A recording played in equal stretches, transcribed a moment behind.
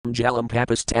Jalam Jalam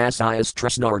Papas Tasayas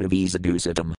Tresnardavis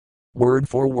Adusitum. Word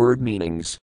for word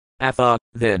meanings. Atha,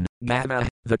 then, Gama,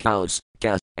 the cows,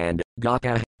 Ka, and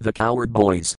Gaka, the coward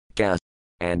boys, Ka,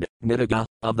 and Nitaga,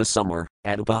 of the summer,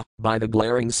 Adapa, by the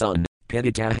glaring sun,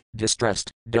 Pidita,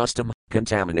 distressed, Dustum,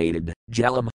 contaminated,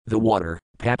 Jalam, the water,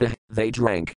 Papa, they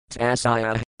drank,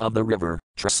 Tasaya, of the river,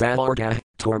 Trasalarta,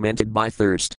 tormented by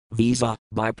thirst, Visa,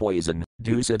 by poison,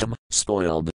 Dusitum,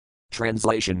 spoiled.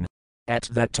 Translation. At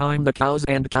that time the cows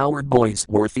and coward boys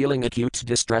were feeling acute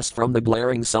distress from the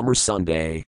glaring summer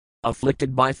Sunday.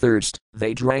 Afflicted by thirst,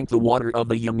 they drank the water of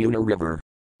the Yamuna River.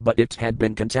 But it had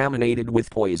been contaminated with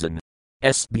poison.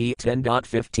 SB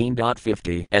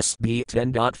 10.15.50, SB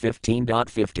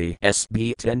 10.15.50,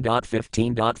 SB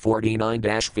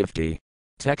 10.15.49-50.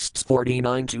 Texts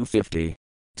 49 to 50.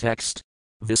 Text.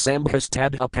 Visambhas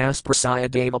tad apas prasaya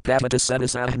deva pavata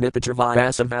sedasah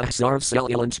nipatravayasavah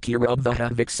sarvselulant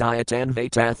kirabvaha viksayatan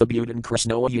vatathabutan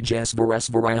krishnoa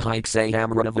yajesvarasvarahikse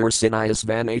amranavarsinayas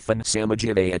vanathan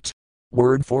samajivayat.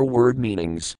 Word for word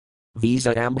meanings.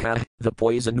 Visa ambha, the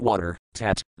poisoned water,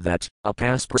 tat, that,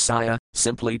 apas prasaya,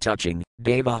 simply touching,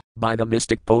 deva, by the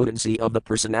mystic potency of the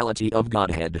personality of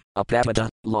Godhead, apavata,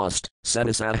 lost,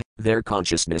 sedasa, their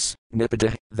consciousness,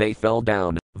 nipata, they fell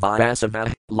down,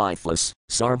 vyasava, lifeless,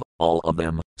 sarv, all of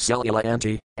them,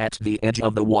 cellulanti, at the edge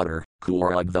of the water,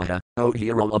 kuragvaha, O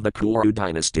hero of the Kuru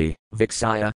dynasty,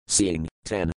 viksaya, seeing,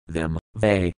 ten, them,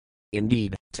 they.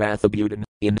 Indeed, Tathabutan,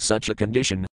 in such a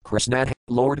condition, Krishna,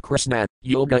 Lord Krishna,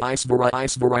 Yoga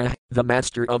Isvara, the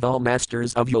master of all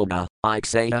masters of yoga,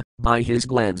 Iksaya, by his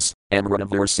glance,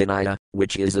 Amritavarsinaya,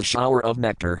 which is a shower of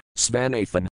nectar,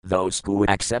 Svanathan, those who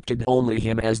accepted only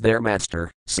him as their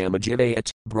master, Samajivayat,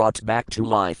 brought back to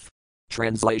life.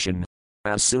 Translation.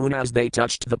 As soon as they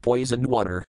touched the poisoned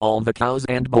water, all the cows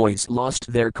and boys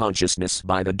lost their consciousness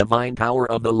by the divine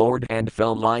power of the Lord and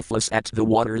fell lifeless at the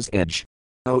water's edge.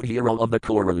 O hero of the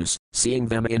Kurus, seeing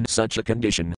them in such a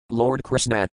condition, Lord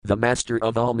Krishna, the master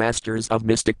of all masters of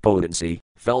mystic potency,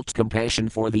 felt compassion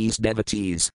for these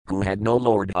devotees, who had no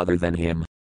lord other than him.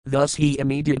 Thus he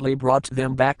immediately brought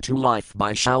them back to life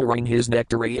by showering his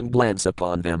nectarian glance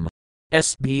upon them.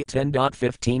 SB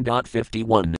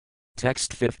 10.15.51.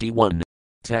 Text 51.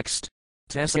 Text.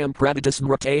 Tesam praditas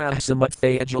mratayah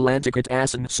samuthaya jalantikat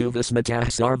asan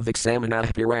suvismatah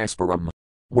sarvixamanah pirasparam.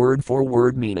 Word for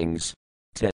word meanings.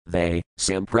 They,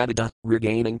 sampradita,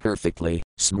 regaining perfectly,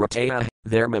 smrataya,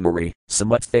 their memory,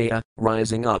 samuthaya,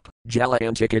 rising up,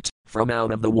 jalantikat, from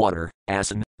out of the water,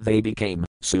 asan, they became,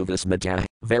 suvismata,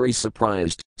 very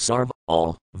surprised, sarv,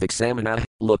 all, vixamana,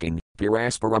 looking,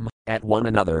 pirasparam, at one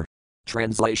another.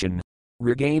 Translation.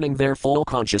 Regaining their full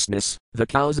consciousness, the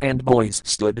cows and boys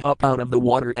stood up out of the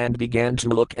water and began to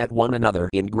look at one another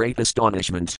in great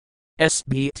astonishment.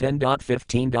 SB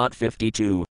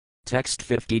 10.15.52. Text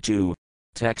 52.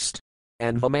 Text.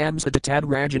 Anvamamsatatad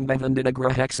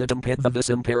rajanbhavandanagrahexitam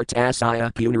pithavisam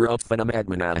paratasaya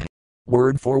punaruphanam.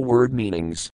 Word for word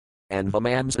meanings.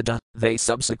 Anvamamsata, they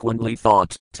subsequently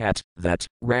thought, tat, that,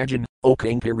 Rajan, O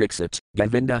King Pariksit,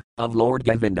 Govinda, of Lord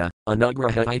Govinda,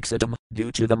 Anugraha Ixitam,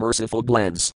 due to the merciful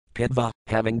glance, Pitva,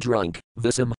 having drunk,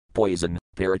 Visam, poison,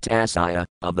 Paratasaya,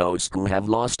 of those who have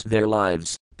lost their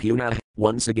lives, Puna,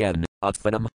 once again,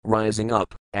 Utphanam, rising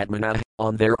up, Atmana,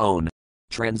 on their own.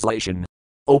 Translation.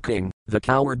 O King, the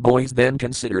coward boys then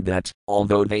considered that,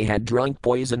 although they had drunk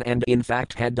poison and in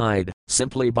fact had died,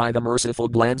 simply by the merciful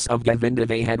glance of Govinda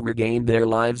they had regained their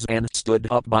lives and stood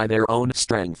up by their own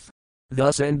strength.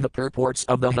 Thus end the purports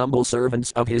of the humble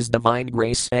servants of His Divine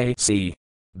Grace A.C.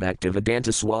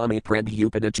 Bhaktivedanta Swami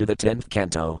Prabhupada to the 10th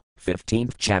Canto,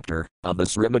 15th chapter, of the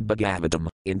Srimad Bhagavatam,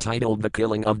 entitled The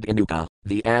Killing of Dhanuka,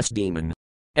 the Ass Demon.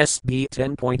 SB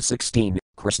 10.16,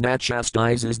 Krishna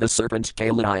chastises the serpent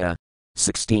Kailaya.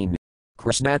 16.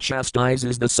 Krishna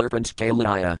chastises the serpent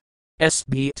Kailaya.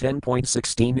 SB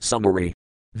 10.16 Summary.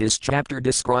 This chapter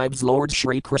describes Lord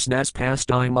Shri Krishna's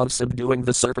pastime of subduing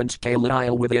the serpent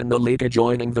Kailaya within the lake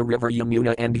adjoining the river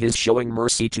Yamuna and his showing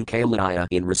mercy to Kailaya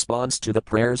in response to the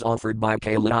prayers offered by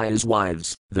Kailaya's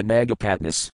wives, the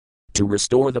Nagapatnis. To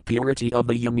restore the purity of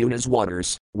the Yamuna's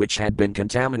waters, which had been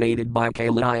contaminated by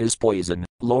Kailaya's poison,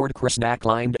 Lord Krishna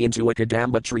climbed into a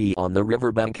kadamba tree on the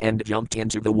riverbank and jumped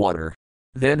into the water.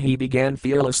 Then he began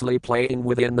fearlessly playing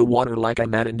within the water like a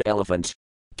maddened elephant.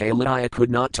 Kailaya could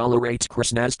not tolerate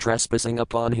Krishna's trespassing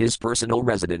upon his personal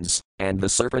residence, and the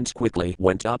serpent quickly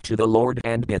went up to the Lord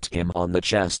and bit him on the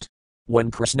chest. When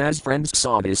Krishna's friends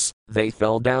saw this, they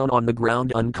fell down on the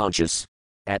ground unconscious.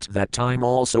 At that time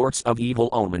all sorts of evil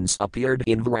omens appeared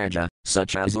in Vraja,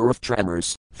 such as earth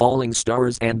tremors, falling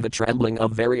stars and the trembling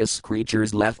of various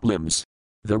creatures' left limbs.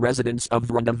 The residents of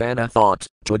Vrindavana thought,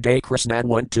 today Krishna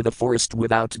went to the forest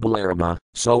without Balarama,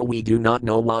 so we do not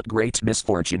know what great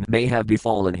misfortune may have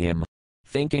befallen him.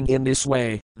 Thinking in this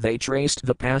way, they traced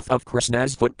the path of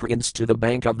Krishna's footprints to the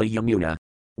bank of the Yamuna.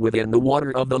 Within the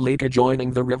water of the lake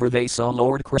adjoining the river they saw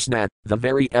Lord Krishna, the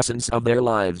very essence of their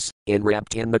lives,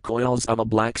 enwrapped in the coils of a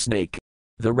black snake.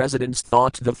 The residents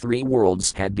thought the three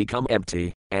worlds had become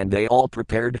empty, and they all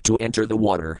prepared to enter the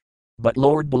water. But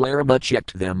Lord Balarama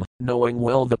checked them, knowing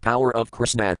well the power of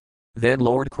Krishna. Then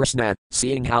Lord Krishna,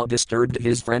 seeing how disturbed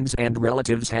his friends and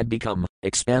relatives had become,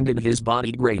 expanded his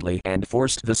body greatly and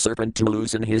forced the serpent to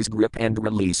loosen his grip and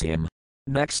release him.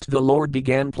 Next the Lord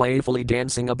began playfully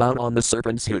dancing about on the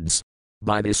serpent's hoods.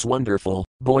 By this wonderful,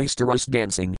 boisterous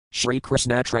dancing, Sri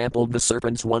Krishna trampled the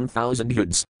serpent's 1,000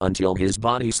 hoods, until his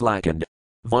body slackened.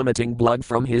 Vomiting blood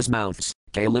from his mouths,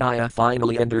 Kailaya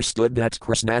finally understood that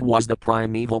Krishna was the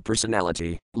primeval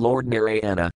personality, Lord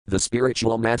Narayana, the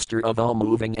spiritual master of all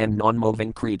moving and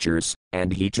non-moving creatures,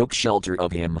 and he took shelter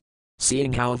of him.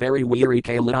 Seeing how very weary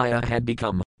Kailaya had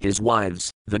become, his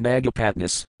wives, the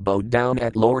Nagapatnis, bowed down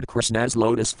at Lord Krishna's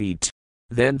lotus feet.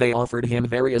 Then they offered him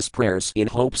various prayers in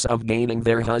hopes of gaining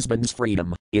their husband's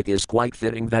freedom. It is quite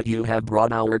fitting that you have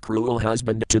brought our cruel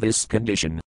husband to this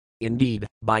condition. Indeed,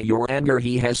 by your anger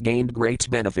he has gained great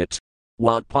benefit.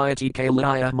 What piety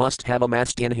Kailaya must have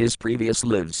amassed in his previous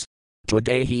lives.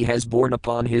 Today he has borne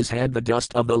upon his head the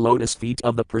dust of the lotus feet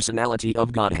of the personality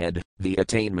of Godhead, the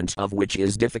attainment of which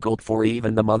is difficult for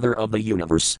even the mother of the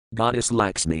universe, Goddess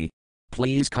Lakshmi.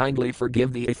 Please kindly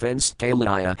forgive the offense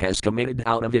Kailaya has committed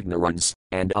out of ignorance,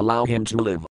 and allow him to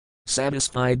live.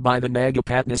 Satisfied by the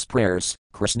Nagapatnis prayers,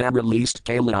 Krishna released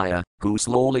Kailaya, who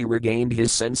slowly regained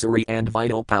his sensory and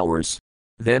vital powers.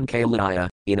 Then Kailaya,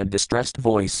 in a distressed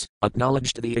voice,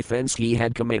 acknowledged the offense he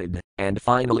had committed, and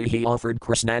finally he offered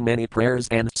Krishna many prayers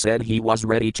and said he was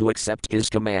ready to accept his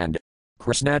command.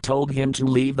 Krishna told him to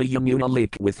leave the Yamuna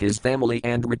lake with his family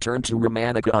and return to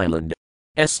Ramanika Island.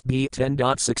 SB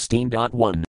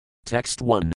 10.16.1. Text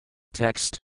 1.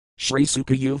 Text. Shri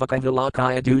Sukayuvaka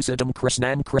Vilakaya Dusatam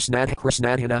Krishnam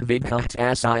Krishnadhina Vighat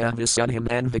Asaya Visudhim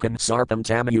Anvikan Sarpam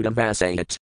Tamayuda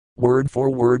Vasayat. Word for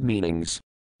word meanings.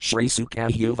 Shri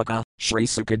Sukayuvaka, Shri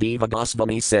Sukadeva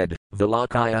Goswami said,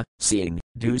 Vilakaya, seeing,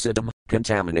 Dusatam,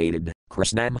 contaminated,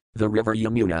 Krishnam, the river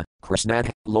Yamuna,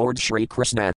 Krishnad, Lord Shri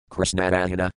Krishna,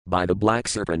 Krishnadahina, by the black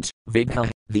serpent, Vigha,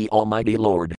 the Almighty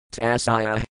Lord,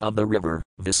 Tasaya, of the river,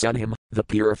 Visudhim, the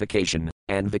purification,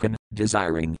 Anvikan,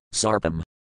 desiring, Sarpam,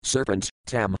 serpent,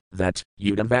 Tam, that,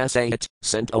 Udavasayat,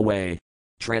 sent away.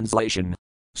 Translation.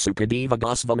 Sukadeva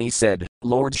Goswami said,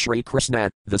 Lord Shri Krishna,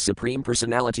 the Supreme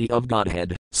Personality of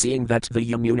Godhead, seeing that the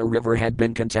Yamuna river had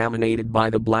been contaminated by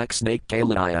the black snake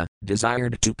Kailaya,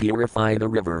 desired to purify the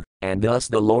river, and thus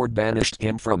the Lord banished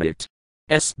him from it.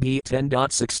 SB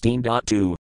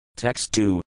 10.16.2. Text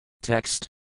 2. Text.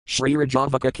 Shri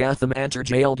Rajavaka Katham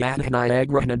Antarjail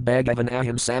Gadhanayagrahnad Bhagavan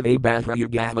Ahim Save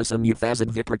Bhadrayugavasam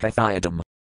Uthazad Viprakathayatam.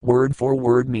 Word for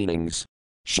word meanings.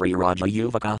 Shri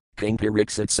Rajayuvaka, King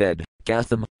Pariksit said,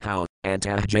 Katham, how,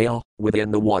 Antahjail,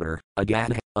 within the water,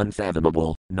 Agad,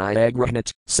 unfathomable,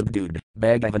 Nyagrahnat, subdued,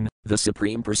 Bhagavan, the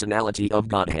Supreme Personality of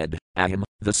Godhead, Ahim,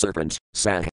 the serpent,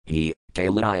 Sah, he,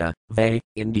 Kailaya, they,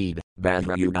 indeed,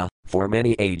 Bhadrayuga, for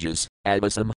many ages,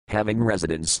 Abasam, having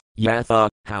residence, Yatha,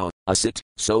 how, Asit,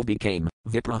 so became,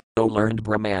 Vipra, O learned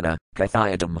Brahmana,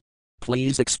 Kathayatam.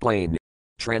 Please explain.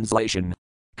 Translation.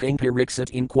 King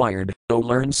Pariksit inquired, O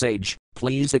learned sage,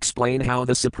 please explain how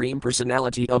the Supreme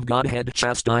Personality of Godhead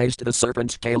chastised the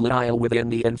serpent Kailaya within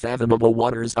the unfathomable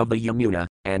waters of the Yamuna,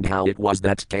 and how it was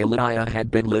that Kailaya had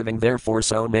been living there for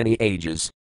so many ages.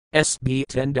 SB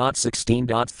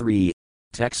 10.16.3.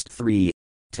 Text 3.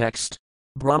 Text.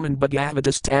 Brahman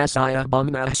Bhagavatas Tasaya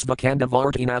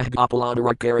Bhamnahsvakandavartinah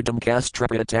Gopaladharakaradam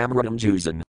Kastrapatamradam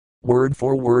Juzan. Word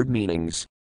for word meanings.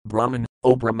 Brahman,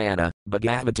 O Brahmana,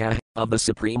 Bhagavata, of the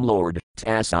Supreme Lord,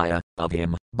 Tasaya, of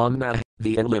him, Bhamna,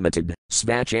 the unlimited,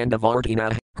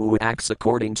 Svachandavartina, who acts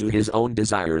according to his own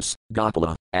desires,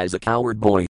 Gopala, as a coward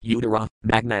boy, Udara,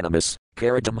 magnanimous,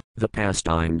 Karadam, the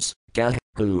pastimes, Kah,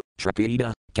 who,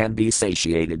 Trapida, can be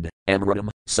satiated, Amradam,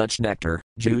 such nectar,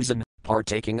 Juzan,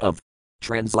 partaking of.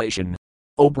 Translation.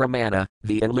 O Brahmana,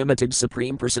 the unlimited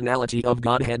Supreme Personality of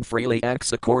Godhead freely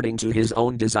acts according to his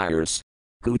own desires.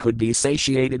 Who could be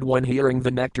satiated when hearing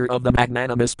the nectar of the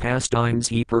magnanimous pastimes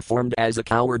he performed as a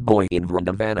coward boy in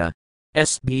Vrindavana?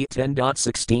 SB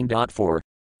 10.16.4.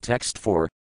 Text 4.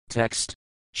 Text.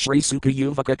 Shri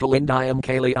Sukayuvaka Kalindayam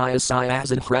Kalayaya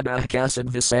Sayazad Hradah Kasad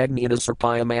Visagnina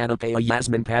Sarpaya Manapaya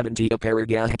Yasmin Padanti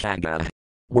Aparagah Kagah.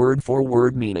 Word for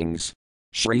word meanings.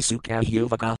 Shri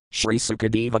Sukayuvaka, Shri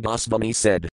Sukadeva Goswami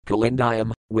said,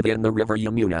 Kalindayam, within the river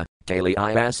Yamuna,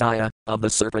 Kaliyasaya, of the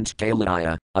serpent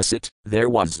Kaliya, Asit, there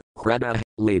was, Hrada,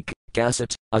 lake,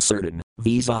 Kasit, a certain,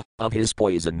 Visa, of his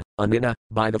poison, Anina,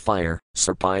 by the fire,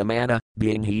 Sarpayamana,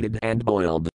 being heated and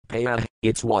boiled, Paya,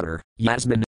 its water,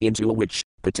 Yasmin, into which,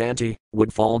 Patanti,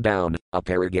 would fall down,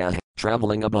 Aparaga,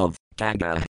 traveling above,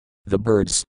 Kaga, the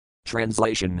birds.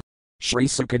 Translation. Shri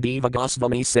Sukadeva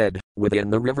Goswami said,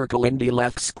 within the river Kalindi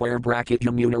left square bracket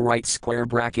Yamuna right square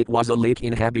bracket was a lake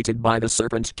inhabited by the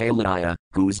serpent Kaliya,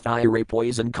 whose fiery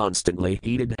poison constantly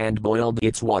heated and boiled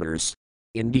its waters.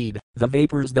 Indeed, the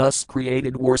vapors thus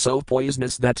created were so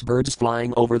poisonous that birds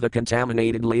flying over the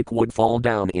contaminated lake would fall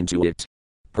down into it.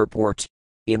 Purport.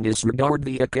 In this regard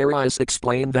the Acharyas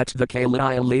explain that the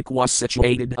Kaliya lake was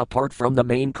situated apart from the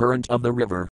main current of the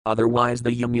river, otherwise the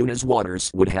Yamuna's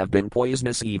waters would have been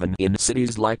poisonous even in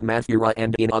cities like Mathura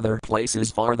and in other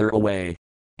places farther away.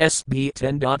 SB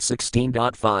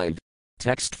 10.16.5.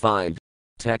 Text 5.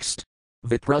 Text.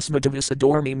 Viprasmatavis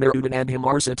adormi merudan and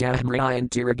himarsatahmriyan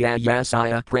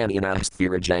tiragayasaya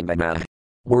pranyanasthirajangama.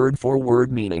 Word for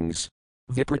word meanings.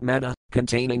 Vipratmata,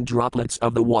 containing droplets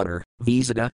of the water,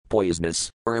 Visada, poisonous,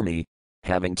 Urmi,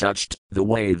 having touched the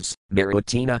waves,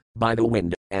 Marutina, by the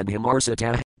wind, and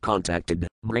Himarsata, contacted,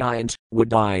 Mriant, would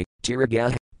die,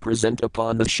 Tiraga, present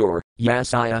upon the shore,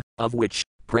 Yasaya, of which,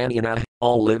 Pranyana,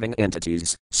 all living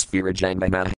entities,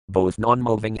 Sphirajangama, both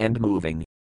non-moving and moving.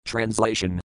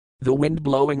 Translation. The wind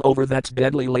blowing over that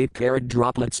deadly lake carried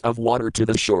droplets of water to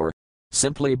the shore.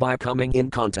 Simply by coming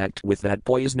in contact with that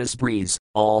poisonous breeze,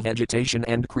 all vegetation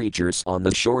and creatures on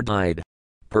the shore died.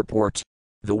 Purport.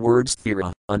 The word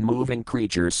sphira, unmoving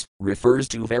creatures, refers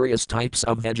to various types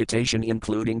of vegetation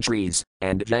including trees,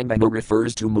 and jangama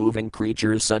refers to moving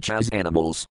creatures such as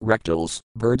animals, reptiles,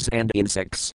 birds and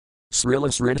insects. Srila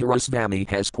Sridharasvami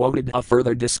has quoted a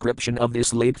further description of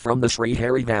this lake from the Sri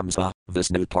Harivamsa,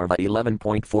 Visnuparva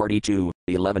 11.42,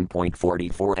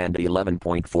 11.44 and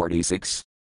 11.46.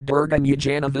 Durgam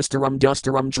Yajana Vistaram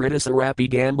Dustaram Tritisarapi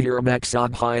Gambhiram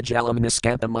Exabhaya Jalam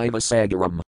Niskapamiva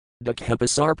Sagaram.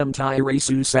 Dakhapasarpam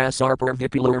Tyresu Sasarpar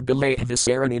Vipular Bilay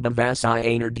Visaranidam Vasai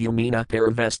Anar Dumina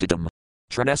Paravestidam.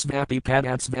 Tranesvapi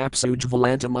Padats Vapsuj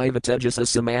Valantam Ivatejasa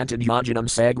Samantad Yajanam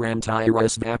Sagram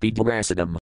Tyresvapi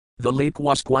Durasidam. The lake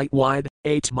was quite wide,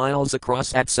 8 miles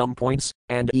across at some points,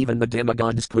 and even the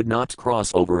demigods could not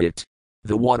cross over it.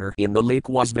 The water in the lake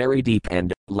was very deep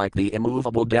and, like the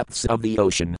immovable depths of the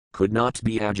ocean, could not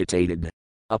be agitated.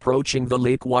 Approaching the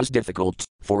lake was difficult,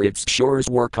 for its shores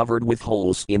were covered with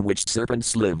holes in which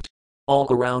serpents lived. All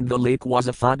around the lake was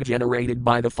a fog generated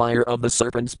by the fire of the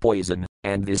serpent's poison,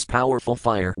 and this powerful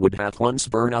fire would at once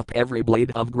burn up every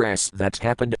blade of grass that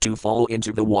happened to fall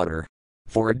into the water.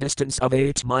 For a distance of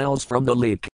 8 miles from the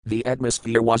lake, the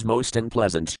atmosphere was most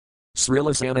unpleasant.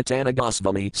 Srila Sanatana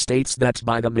Goswami states that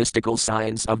by the mystical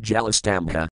science of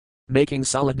Jalastambha, making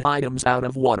solid items out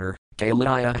of water,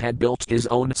 Kaliya had built his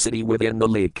own city within the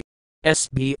lake.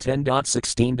 SB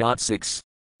 10.16.6.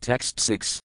 Text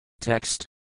 6. Text.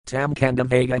 Tam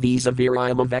Kandavega Visa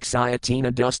Virayam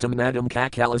Vexayatina Dustam Nadam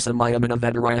Kakalasamayamana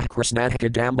Vedaraya Krishnah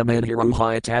Kadambam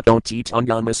Hirohaya Tato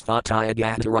Titungamas Fataya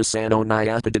Gatarasano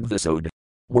Nyapadid Visod.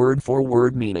 Word for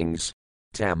word meanings.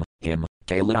 Tam, him,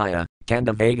 Kaliya,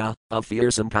 Kandavega, of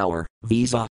fearsome power,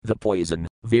 Visa, the poison,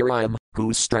 Virayam,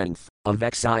 whose strength,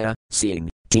 Avexaya, seeing,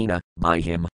 Tina, by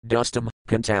him, Dustam,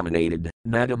 contaminated,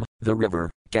 Nadam, the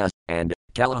river, Ka, and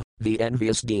Kala, the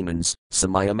envious demons,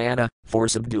 Samayamana, for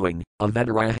subduing,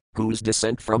 Avedara, whose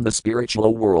descent from the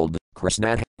spiritual world,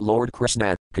 Krishna, Lord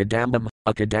Krishna, Kadambam,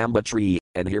 a Kadamba tree,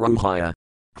 and Hirohaya,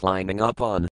 climbing up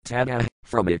on, Tada,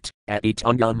 from it, at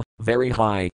Itungam, very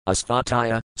high,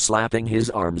 Asfataya, slapping his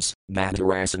arms,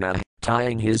 Gatarasana,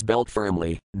 tying his belt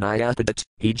firmly, Nyapadat,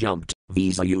 he jumped,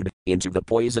 Visayud, into the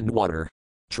poisoned water.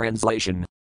 Translation.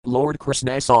 Lord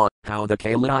Krishna saw how the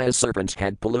Kaliya serpent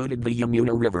had polluted the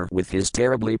Yamuna river with his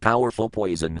terribly powerful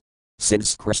poison.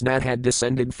 Since Krishna had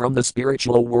descended from the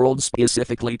spiritual world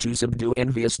specifically to subdue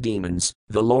envious demons,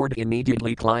 the Lord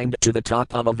immediately climbed to the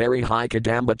top of a very high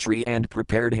Kadamba tree and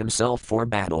prepared himself for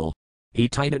battle. He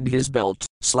tightened his belt,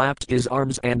 slapped his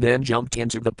arms and then jumped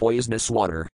into the poisonous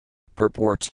water.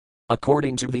 Purport.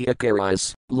 According to the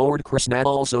Acharyas, Lord Krishna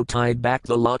also tied back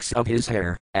the locks of his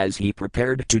hair, as he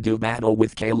prepared to do battle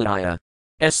with Kaliya.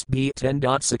 SB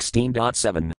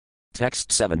 10.16.7.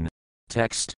 Text 7.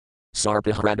 Text.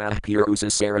 Sarpahrada Purusa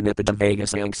Saranipada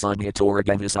Vegas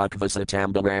Angsagyatorga Visakvasa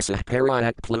Tambarasa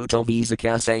Parayak Pluto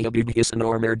Visakasaya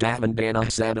Bibhisanor Davandana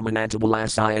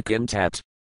Sadamanatabalasaya Kimtat.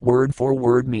 Word for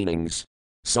word meanings.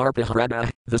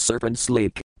 Sarpahrada, the serpent's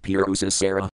lake,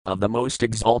 Purusasara, of the most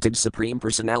exalted Supreme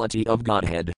Personality of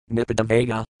Godhead,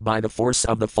 Nipadavega, by the force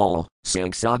of the fall,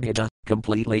 Sangsagita,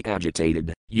 completely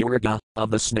agitated, Uriga,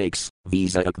 of the snakes,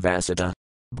 Visakvasita,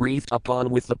 breathed upon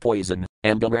with the poison,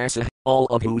 Ambarasa, all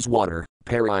of whose water,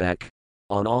 Parayak.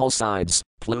 On all sides,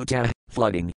 Pluta,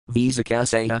 flooding,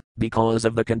 Visakasaya, because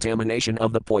of the contamination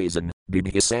of the poison,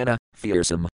 Bibhisana,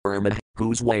 fearsome, Irma,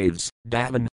 whose waves,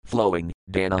 Davan, flowing,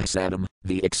 Danasadam,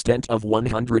 the extent of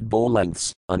 100 bow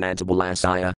lengths,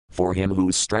 Anantabalasaya, for him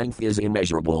whose strength is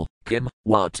immeasurable, Kim,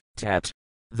 what, tat.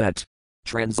 That.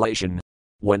 Translation.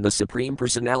 When the Supreme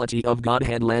Personality of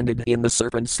Godhead landed in the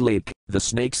serpent's lake, the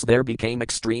snakes there became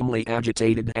extremely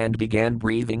agitated and began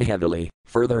breathing heavily,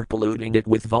 further polluting it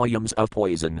with volumes of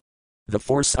poison. The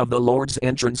force of the Lord's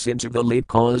entrance into the lake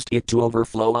caused it to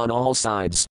overflow on all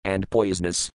sides, and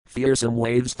poisonous, fearsome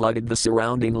waves flooded the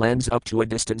surrounding lands up to a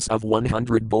distance of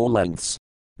 100 bow lengths.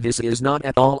 This is not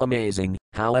at all amazing,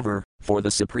 however, for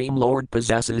the Supreme Lord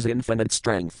possesses infinite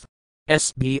strength.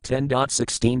 SB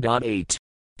 10.16.8.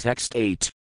 Text 8.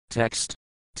 Text.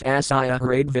 Tasaya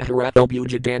Harad Viharato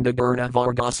Bujadanda Gurna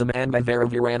Vargasam and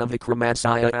Vivaravirana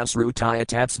Vikramatsaya Asrutaya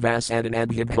Tatsvas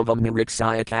Adanadhibhavam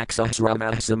Niriksaya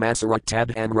Kaksahsramah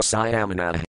Samasaratad and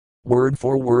Rasayamana. Word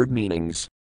for word meanings.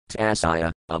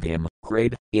 Tasaya, of him,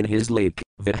 Hrad, in his lake,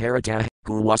 Viharata,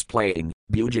 who was playing,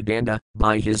 Bujadanda,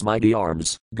 by his mighty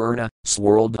arms, Gurna,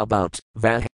 swirled about,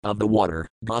 Vah, of the water,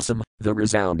 Gasam, the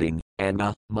resounding,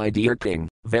 Anga, my dear king,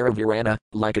 Varavirana,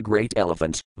 like a great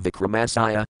elephant,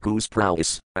 Vikramasaya, whose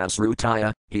prowess,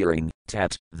 Asrutaya, hearing,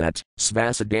 Tat, that,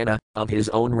 Svasadana, of his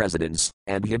own residence,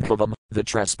 and Hibhavam, the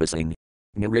trespassing.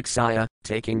 Niriksaya,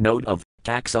 taking note of,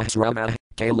 Kaksahsramah,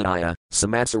 Kalaya,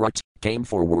 Samatsarat, came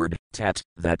forward, Tat,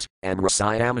 that, and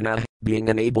Rasayamana, being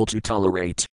unable to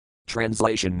tolerate.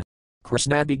 Translation.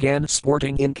 Krishna began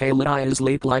sporting in Kailaya's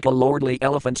lake like a lordly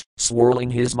elephant,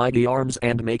 swirling his mighty arms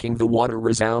and making the water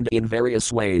resound in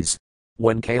various ways.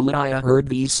 When Kailaya heard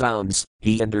these sounds,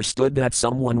 he understood that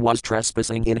someone was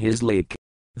trespassing in his lake.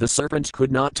 The serpent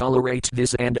could not tolerate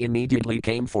this and immediately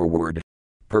came forward.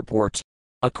 Purport.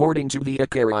 According to the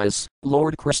Acharyas,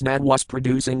 Lord Krishna was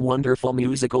producing wonderful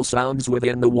musical sounds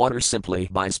within the water simply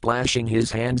by splashing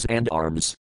his hands and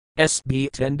arms. SB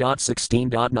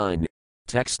 10.16.9.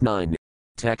 Text 9.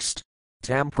 Text.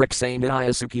 Tam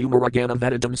priksanaya sukumaragana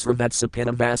vedadam sravetsa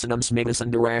vasanam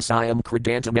smigasandarasayam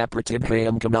kradantam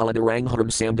apratibhayam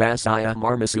kamaladarangharam sandasaya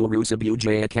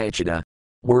marmasurusabujaya kachida.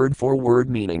 Word for word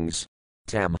meanings.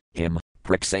 Tam, him,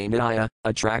 priksanaya,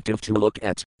 attractive to look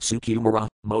at, sukumara,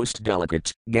 most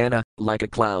delicate, gana, like a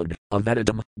cloud,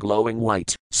 avedadam, glowing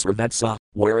white, sravetsa,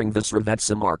 wearing the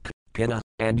sravetsa mark, pina,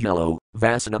 and yellow,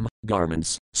 vasanam,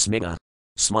 garments, smiga,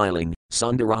 smiling,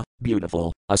 sundara,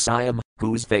 beautiful, asayam,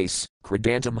 whose face,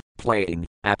 kradantam, playing,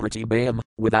 apratibhayam,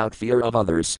 without fear of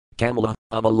others, kamala,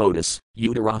 of a lotus,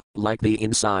 udara, like the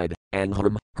inside,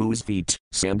 angharam, whose feet,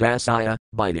 sandasaya,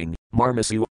 biting,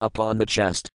 marmasu, upon the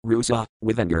chest, rusa,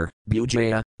 with anger,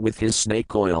 bujaya, with his snake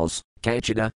coils,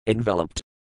 kachida, enveloped.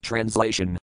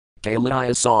 Translation.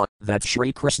 Kailaya saw that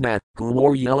Sri Krishna, who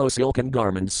wore yellow silken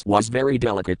garments, was very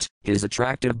delicate, his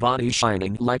attractive body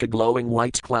shining like a glowing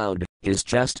white cloud, his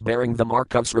chest bearing the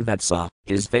mark of Sravetsa,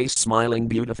 his face smiling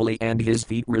beautifully and his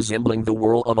feet resembling the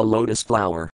whorl of a lotus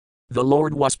flower. The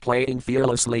Lord was playing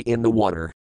fearlessly in the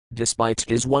water. Despite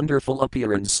his wonderful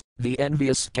appearance, the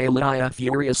envious Kailaya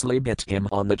furiously bit him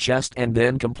on the chest and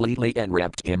then completely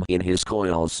enwrapped him in his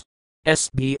coils.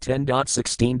 SB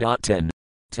 10.16.10.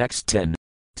 Text 10.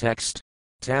 Text.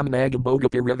 Tam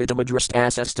nagabogapirividamadrast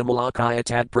asestimalakaya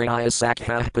tadpraya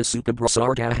sakhah pasuka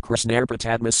brasartah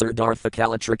krishnarpatadmasardartha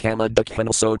kalatrakama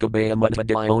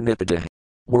dukhanasokabaya.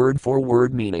 Word for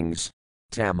word meanings.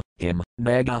 Tam, him,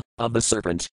 naga, of the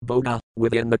serpent, boga,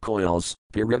 within the coils,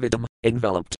 pirividam,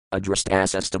 enveloped,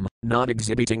 adrastasestam, not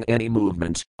exhibiting any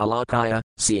movement, alakaya,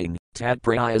 seeing,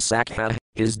 tadpraya sakha,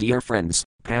 his dear friends,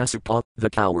 pasupa, the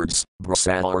cowards,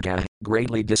 brasarta,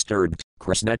 greatly disturbed,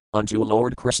 Krishna, unto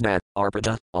Lord Krishna,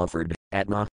 arpada, offered,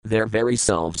 atma, their very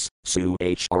selves,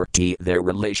 su-hrt, their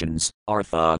relations,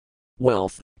 artha,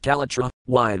 wealth, kalatra,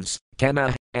 wives,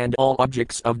 kama, and all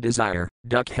objects of desire,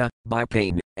 dukha, by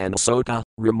pain, and soka,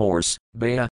 remorse,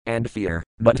 baya, and fear,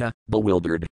 mutta,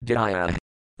 bewildered, daya.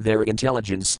 Their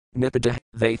intelligence, nipada,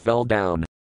 they fell down.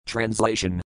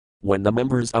 Translation. When the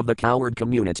members of the coward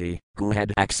community, who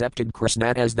had accepted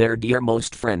Krishna as their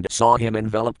dearmost friend, saw him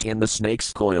enveloped in the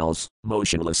snake's coils,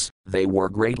 motionless, they were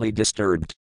greatly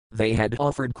disturbed. They had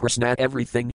offered Krishna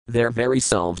everything, their very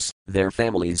selves, their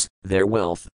families, their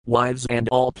wealth, wives and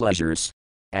all pleasures.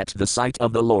 At the sight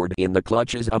of the Lord in the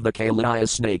clutches of the Kailaya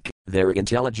snake, their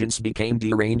intelligence became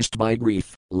deranged by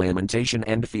grief, lamentation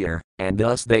and fear, and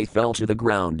thus they fell to the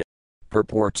ground.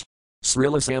 Purport.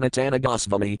 Srila Sanatana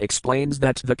Goswami explains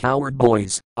that the coward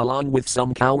boys, along with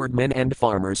some coward men and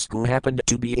farmers who happened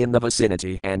to be in the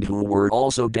vicinity and who were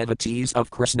also devotees of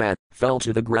Krishna, fell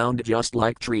to the ground just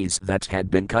like trees that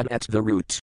had been cut at the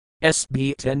root.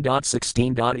 SB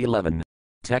 10.16.11.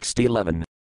 Text 11.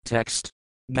 Text.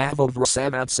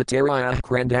 Bhavovrasavad sataraya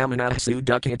krandamanah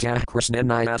sudukitah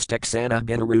krishnanayas texana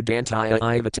binarudantaya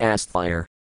ivatasthire.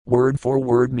 Word for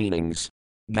word meanings.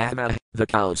 Bhava, the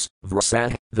cows,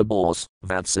 Vrasa, the bulls,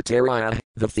 Vatsataraya,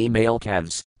 the female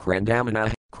calves,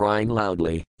 Krandamana, crying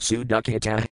loudly,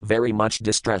 Sudukita, very much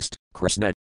distressed,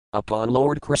 Krishna. Upon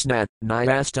Lord Krishna,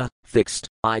 Nyasta, fixed,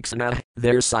 Iksana,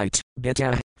 their sight,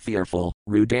 Bita, fearful,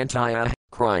 Rudantaya,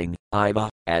 crying, Iva,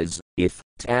 as, if,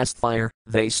 Tasthfire,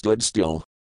 they stood still.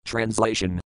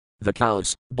 Translation. The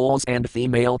cows, bulls and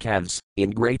female calves,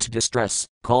 in great distress,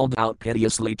 called out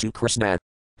piteously to Krishna.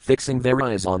 Fixing their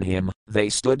eyes on him, they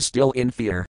stood still in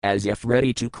fear, as if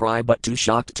ready to cry but too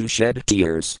shocked to shed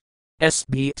tears.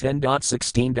 SB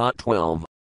 10.16.12.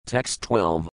 Text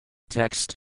 12.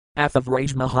 Text.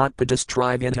 Athavraj Mahatpatas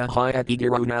Trivinta Hyat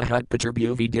Igirona Hutpatar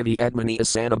Bhuvi Divi Edmani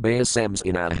Asanabaya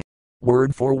Samsina.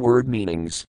 Word for word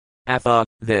meanings. Atha,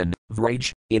 then,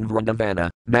 Vraj, in Vrindavana,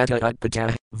 Mata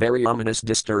Utpata, very ominous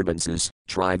disturbances,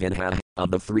 Trivinha, of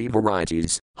the three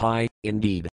varieties, high,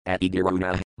 indeed, at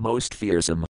Igirona, most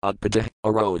fearsome, Utpata,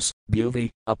 arose, Bhuvi,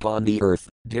 upon the earth,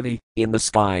 Divi, in the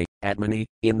sky, Atmani,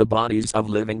 in the bodies of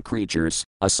living creatures,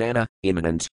 Asana,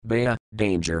 imminent, Baya,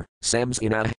 danger,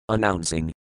 Samsina,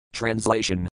 announcing.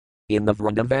 Translation. In the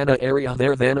Vrindavana area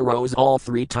there then arose all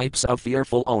three types of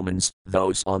fearful omens,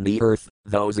 those on the earth,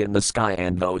 those in the sky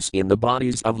and those in the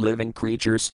bodies of living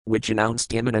creatures, which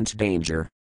announced imminent danger.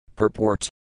 Purport.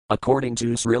 According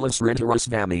to Srila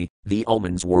Sridharasvami, the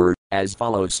omens were, as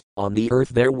follows, on the earth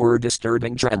there were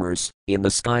disturbing tremors, in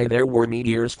the sky there were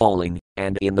meteors falling,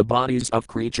 and in the bodies of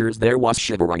creatures there was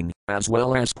shivering, as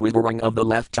well as quivering of the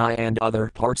left eye and other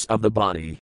parts of the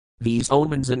body. These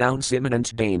omens announce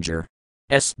imminent danger.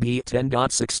 SB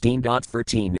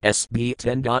 10.16.13, SB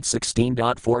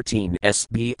 10.16.14,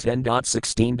 SB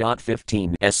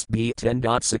 10.16.15, SB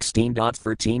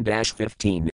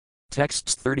 10.16.13-15.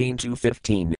 Texts 13 to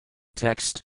 15.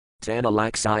 Text.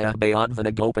 Tanalaksaya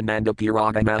Bayadvana Gopananda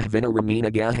Piragamah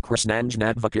Vinaramina Gah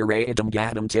Krishnanjnadvakiratam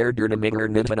Gadam Terdurnamigar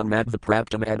Nidvanam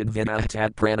Advapraptam Adadvinah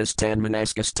Tad Pranas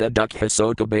Tanmanaskas Teduk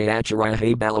Hisoka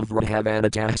Bayacharaya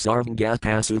Balavrahavanatah Sarvangath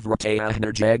Pasuvratayah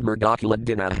Nerjagmar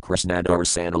Dokuladinah Krishnadar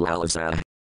Sanalalasa.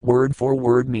 Word for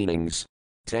word meanings.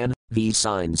 10. These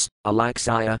signs,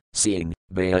 Alaksaya, seeing,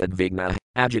 Bayadvigna,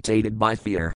 agitated by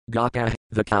fear, Gaka,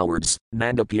 the cowards,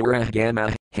 Nandapura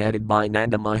Gama, headed by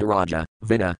Nanda Maharaja,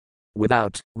 Vina.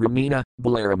 Without, Ramina,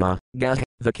 Balarama, Gah,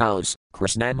 the cows,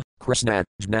 Krishnam, Krishna,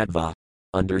 Jnadva.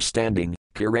 Understanding,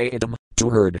 Kirayatam, to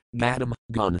herd, Gadam,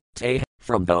 gun, Te,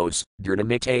 from those,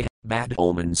 Durnamite, bad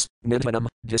omens, Nidvanam,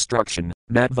 destruction,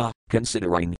 Madva,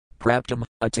 considering, Praptam,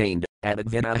 attained,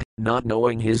 Adadvina, not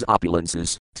knowing his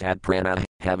opulences, Tadprana,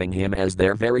 having him as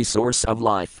their very source of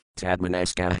life,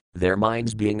 Tadmanaska, their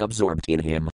minds being absorbed in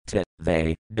him,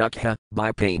 they, Dukha,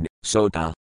 by pain,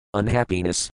 Sota,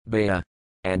 unhappiness, Baya,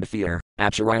 and fear,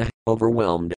 Acharya,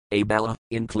 overwhelmed, Abala,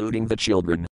 including the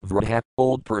children, Vraha,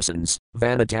 old persons,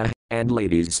 Vanata, and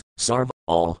ladies, Sarva,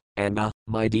 all, Anga,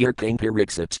 my dear King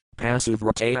Pariksit,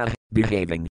 Pasuvrataya,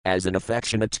 behaving, as an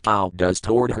affectionate cow does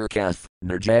toward her calf,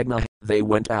 Nirjagna, they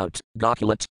went out,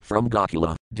 Gokulat, from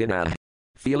Gokula, Dina.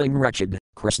 Feeling wretched,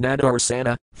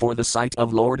 Krishnadarsana, for the sight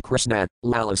of Lord Krishna,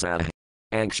 Lalasa.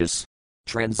 Anxious.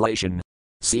 Translation.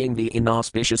 Seeing the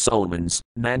inauspicious omens,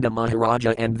 Nanda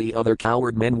Maharaja and the other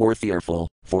coward men were fearful,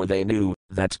 for they knew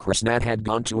that Krishna had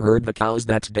gone to herd the cows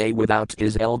that day without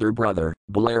his elder brother,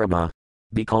 Balarama.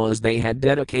 Because they had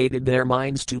dedicated their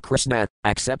minds to Krishna,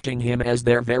 accepting him as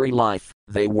their very life,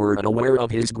 they were unaware of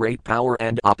his great power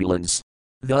and opulence.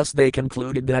 Thus they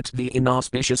concluded that the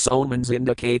inauspicious omens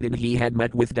indicated he had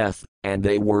met with death, and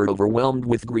they were overwhelmed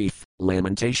with grief,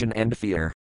 lamentation and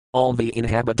fear. All the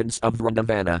inhabitants of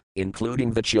Vrindavana,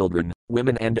 including the children,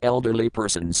 women and elderly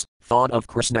persons, thought of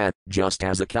Krishna, just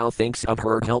as a cow thinks of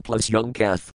her helpless young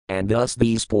calf, and thus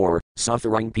these poor,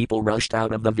 suffering people rushed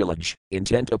out of the village,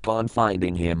 intent upon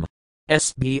finding him.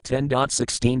 SB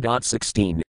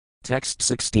 10.16.16. Text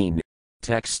 16.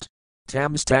 Text.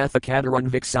 Tams Tathakadaran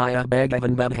Viksaya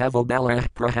Bhagavan Babhavo Balah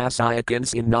Prahasaya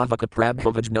Kins in Navaka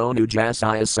Prabhavaj Nonu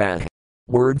Jasaya Sah.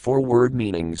 Word for word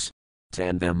meanings.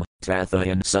 10 them, Tatha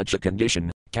in such a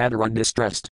condition, Kadaran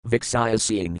distressed, Viksaya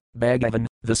seeing, Bhagavan,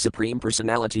 the Supreme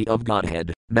Personality of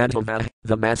Godhead, Madhava,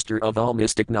 the Master of all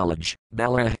mystic knowledge,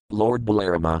 Bala, Lord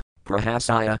Balarama,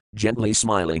 Prahasaya, gently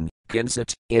smiling,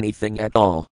 Kinsat, anything at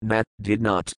all, Nat, did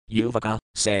not, Yuvaka,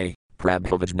 say,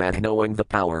 Prabhavajnat knowing the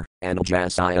power, and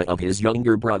Jasaya of his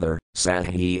younger brother,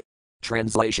 Sahi.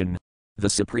 Translation. The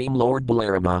Supreme Lord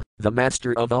Balarama, the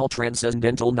master of all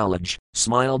transcendental knowledge,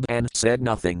 smiled and said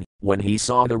nothing when he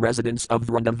saw the residents of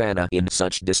Vrindavana in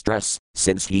such distress,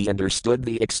 since he understood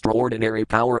the extraordinary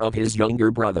power of his younger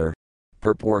brother.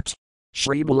 Purport.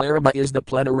 Sri Balarama is the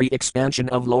plenary expansion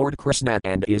of Lord Krishna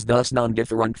and is thus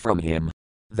non-different from him.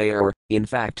 They are, in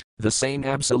fact, the same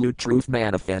absolute truth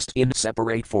manifest in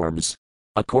separate forms.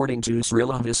 According to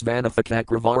Srila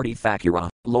Visvanathakakravarti Thakura,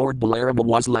 Lord Balarama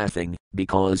was laughing,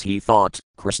 because he thought,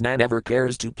 Krishna never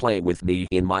cares to play with me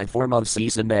in my form of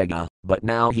Sisamega, but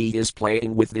now he is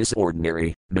playing with this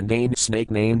ordinary, mundane snake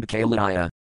named Kailaya.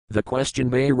 The question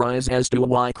may arise as to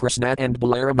why Krishna and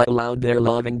Balarama allowed their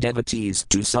loving devotees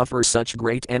to suffer such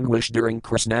great anguish during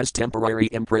Krishna's temporary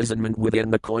imprisonment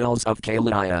within the coils of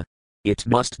Kailaya. It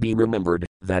must be remembered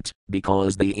that,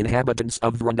 because the inhabitants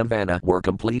of Vrindavana were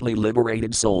completely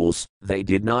liberated souls, they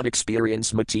did not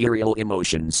experience material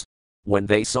emotions. When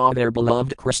they saw their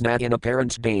beloved Krishna in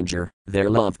apparent danger,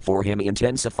 their love for him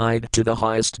intensified to the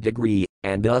highest degree,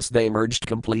 and thus they merged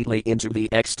completely into the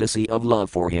ecstasy of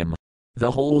love for him. The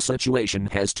whole situation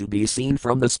has to be seen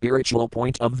from the spiritual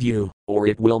point of view, or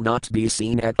it will not be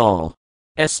seen at all.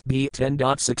 SB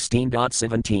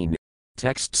 10.16.17.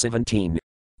 Text 17.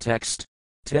 Text.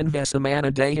 Ten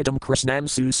Vesamana Dehitam Krishnam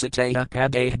Susataya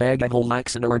Padeh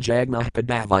Bhagavalaxanar Jagnah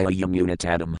Padavaya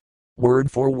Yamunatadam. Word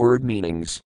for word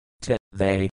meanings.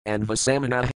 They, and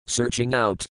Vasamana, searching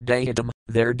out, Dehitam,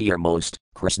 their dearmost,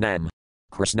 Krishnam.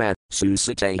 Krishna,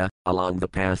 Susataya, along the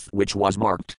path which was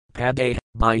marked, Padeh,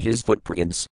 by his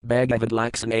footprints,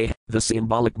 Bhagavadlaksana, the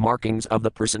symbolic markings of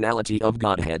the personality of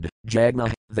Godhead,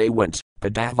 Jagna, they went,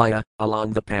 Padavaya,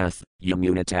 along the path,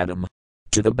 Yamunatadam,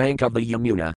 to the bank of the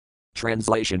Yamuna.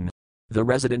 Translation. The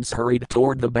residents hurried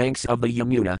toward the banks of the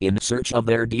Yamuna in search of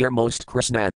their dearmost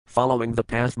Krishna, following the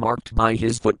path marked by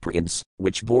his footprints,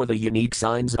 which bore the unique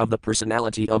signs of the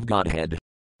personality of Godhead.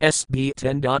 SB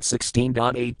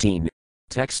 10.16.18.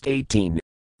 Text 18.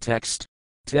 Text.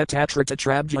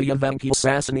 Tetatratatrabjaya vankil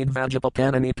sasanid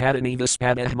vajapapanani padani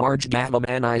vispadah marjgavam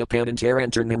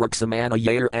anayapanantarantar niruksamana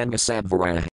yair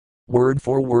angasabvara. Word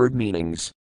for word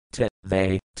meanings.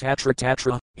 They,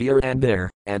 tatra, here and there,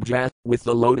 and jath, with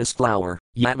the lotus flower,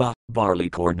 yava, barley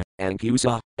corn,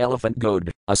 ankusa, elephant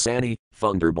goad, asani,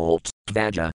 thunderbolt,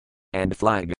 vaja, and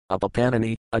flag,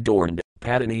 apapanani, adorned,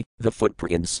 padani, the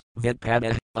footprints,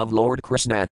 vitpada, of Lord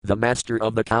Krishna, the master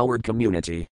of the coward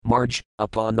community, marj,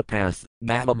 upon the path,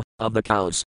 gavam, of the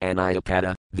cows,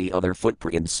 anayapada, the other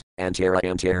footprints,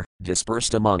 antara,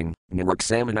 dispersed among,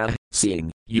 niruksamana,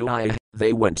 seeing, ui,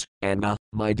 they went, Anga,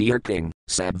 my dear king,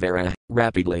 Sabvara,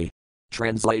 rapidly.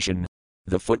 Translation.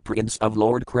 The footprints of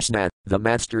Lord Krishna, the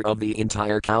master of the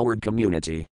entire coward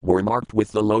community, were marked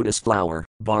with the lotus flower,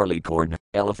 barley corn,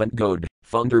 elephant goad,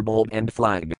 thunderbolt and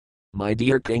flag. My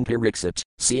dear King Pariksit,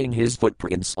 seeing his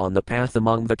footprints on the path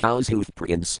among the cows'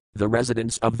 hoofprints, the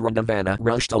residents of Vrindavana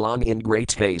rushed along in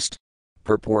great haste.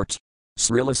 Purport.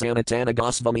 Srila Sanatana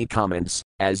Goswami comments,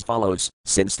 as follows,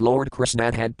 since Lord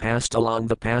Krishna had passed along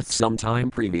the path some time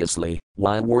previously,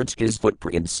 why weren't his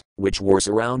footprints, which were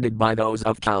surrounded by those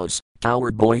of cows,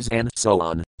 coward boys and so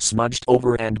on, smudged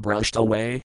over and brushed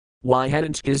away? Why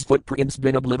hadn't his footprints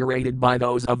been obliterated by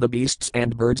those of the beasts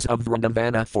and birds of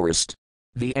Vrindavana forest?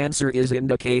 The answer is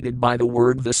indicated by the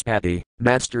word Vispati,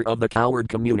 master of the coward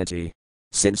community.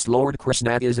 Since Lord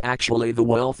Krishna is actually the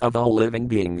wealth of all living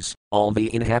beings, all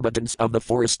the inhabitants of the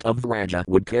forest of Vraja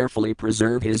would carefully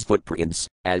preserve his footprints,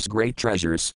 as great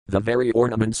treasures, the very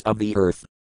ornaments of the earth.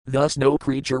 Thus no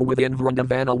creature within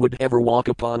Vrindavana would ever walk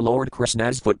upon Lord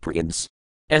Krishna's footprints.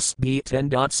 SB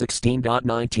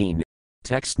 10.16.19.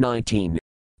 Text 19.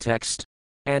 Text.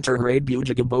 Antarhade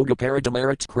Bujagaboga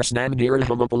Paradamarat Krishnam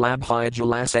Nirhamapalabhaya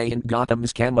Jalasayan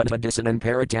Gautams Kamadhadisanan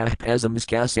Paratah Pasams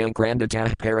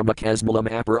Kasankrandatah Paramakasmalam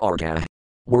Apar Artah.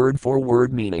 Word for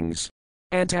word meanings.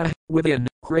 Anta, within,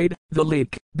 Hrade, the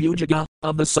lake, Bujaga,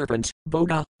 of the serpent,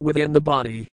 Boga, within the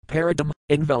body, Paradam,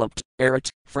 enveloped, Arat,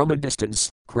 from a distance,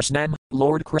 Krishnam,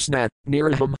 Lord Krishna,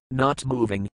 Niraham, not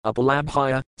moving,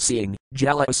 Apalabhaya, seeing,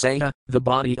 Jalasaya, the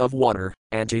body of water,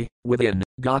 Anti, within,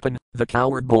 Gapan, the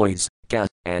coward boys, Ka,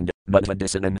 and,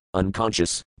 Madhvadisanan,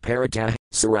 unconscious, Paratah,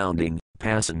 surrounding,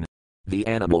 Pasan, the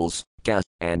animals, Ka,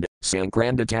 and,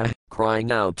 Sankrandata,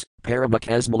 crying out,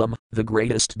 Paramakasmalam, the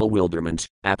greatest bewilderment,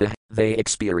 Apa, they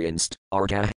experienced,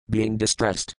 Arta, being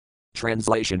distressed.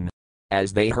 Translation.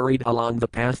 As they hurried along the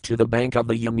path to the bank of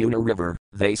the Yamuna River,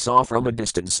 they saw from a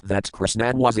distance that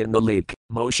Krishna was in the lake,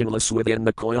 motionless within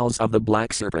the coils of the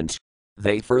black serpent.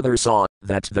 They further saw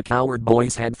that the coward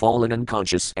boys had fallen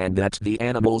unconscious and that the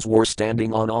animals were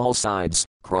standing on all sides,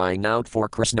 crying out for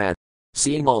Krishna.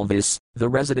 Seeing all this, the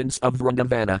residents of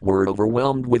Vrindavana were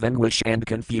overwhelmed with anguish and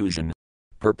confusion.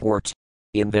 Purport.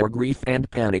 In their grief and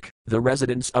panic, the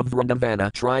residents of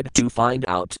Vrindavana tried to find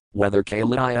out whether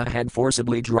Kailaya had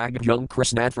forcibly dragged young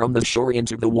Krishna from the shore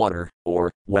into the water, or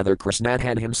whether Krishna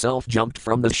had himself jumped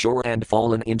from the shore and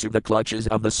fallen into the clutches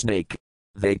of the snake.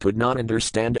 They could not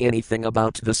understand anything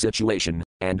about the situation,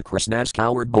 and Krishna's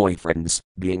coward boyfriends,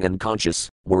 being unconscious,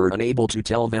 were unable to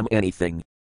tell them anything.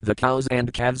 The cows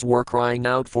and calves were crying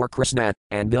out for Krishna,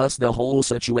 and thus the whole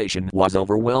situation was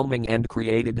overwhelming and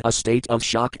created a state of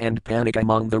shock and panic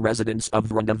among the residents of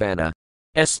Vrindavana.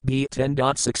 SB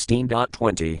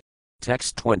 10.16.20.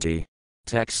 Text 20.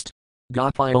 Text.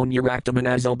 Gapayon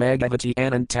Yuraktamanazo Bhagavati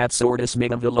Anantat Sordis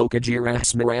Migavilokajira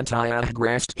Smarantaya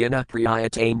Grastkina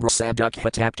Priyatame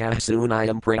Rasadukhatapka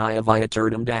Sunayam Priyaya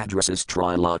Vyaturdam Dadrasas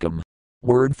Trilokam.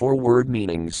 Word for word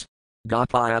meanings.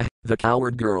 Gopaya, the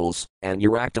coward girls, and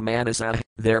Yuraktamanasa,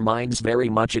 their minds very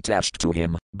much attached to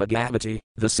him, Bhagavati,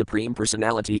 the Supreme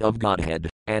Personality of Godhead,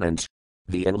 Anant,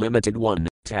 the Unlimited One,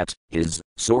 Tat, his,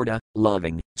 Sorda,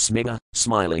 loving, Smiga,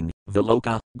 smiling,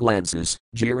 Viloka, glances,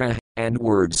 Jira, and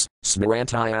words,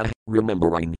 Smarantaya,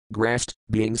 remembering, Grasp,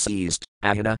 being seized,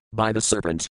 Ahina, by the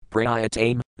serpent,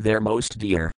 Prayatame, their most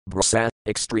dear, Brasat,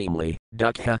 extremely,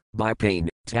 Dukha, by pain,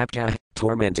 Tapka,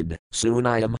 tormented,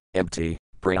 Sunayam, empty.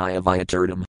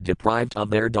 Prayavayaturdam, deprived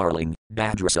of their darling,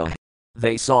 Dadrasa.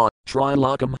 They saw,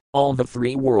 Trilokam, all the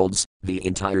three worlds, the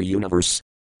entire universe.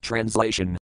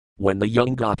 Translation. When the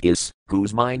young gopis,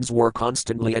 whose minds were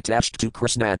constantly attached to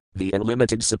Krishna, the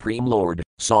unlimited Supreme Lord,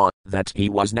 saw that he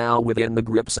was now within the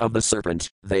grips of the serpent,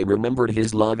 they remembered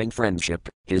his loving friendship,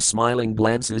 his smiling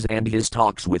glances and his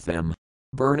talks with them.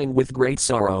 Burning with great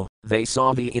sorrow, they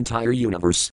saw the entire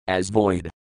universe as void.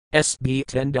 SB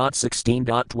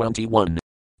 10.16.21.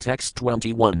 Text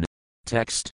 21.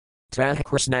 Text. Tah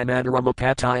Krishnamadarama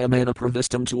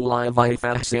pravistam tulaya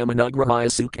vifah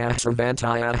samanugramaya sukah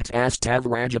sarvantaya tastav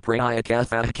rajapraya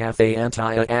kathah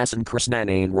kathayantaya asan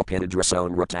krishnanain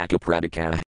rapinadrason rataka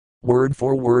pradika. Word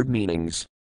for word meanings.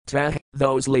 Tah,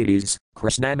 those ladies,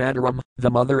 Krishnamadaram,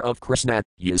 the mother of Krishna,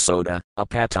 Yasoda,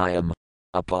 Apatayam.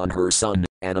 Upon her son,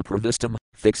 Anapravistam,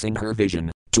 fixing her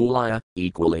vision, Tulaya,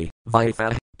 equally,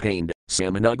 Vifah, pained,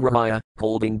 Samanugramaya,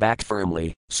 holding back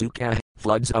firmly, Sukha,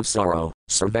 floods of sorrow,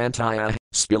 Sarvantaya,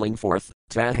 spilling forth,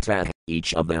 Tah,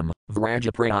 each of them,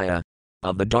 Vrajapraya,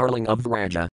 of the darling of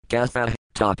Vraja, Katha,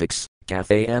 topics,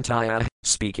 Kathayantaya,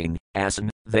 speaking, Asan,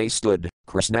 they stood,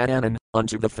 Krishnadanan,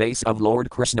 unto the face of Lord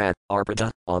Krishna,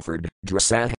 Arpita, offered,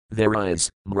 Drasa, their eyes,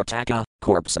 Mrataka,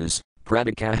 corpses,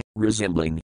 Pradika,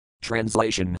 resembling.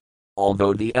 Translation.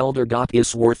 Although the elder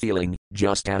gopis were feeling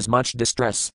just as much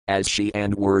distress as she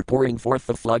and were pouring forth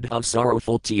the flood of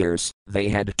sorrowful tears, they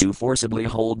had to forcibly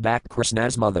hold back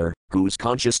Krishna's mother, whose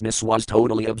consciousness was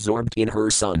totally absorbed in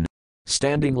her son.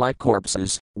 Standing like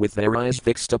corpses, with their eyes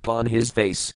fixed upon his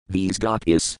face, these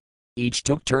gopis each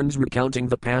took turns recounting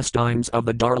the pastimes of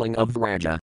the darling of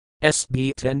Vraja.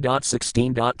 SB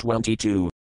 10.16.22.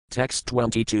 Text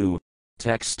 22.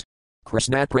 Text.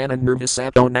 Krishna pranan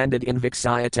nirvisapo nandad in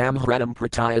vixayatam hradam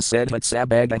prataya sedhat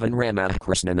sabagavan rama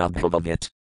krishnanabhavavit.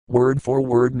 Word for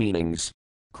word meanings.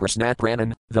 Krishna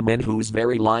pranan, the men whose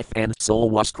very life and soul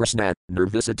was Krishna,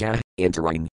 nirvisata,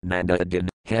 entering, Nandadin,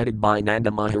 headed by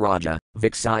Nanda Maharaja,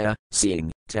 Vixaya,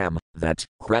 seeing, Tam, that,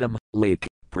 Hradam, lake,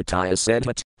 Prataya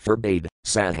Sedhat, forbade,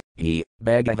 Sah, he,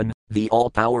 Bhagavan, the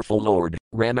all-powerful Lord,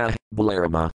 Rama,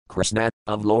 Balarama, Krishna,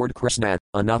 of Lord Krishna,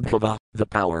 Anubhava, the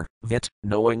power, Vit,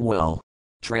 knowing well.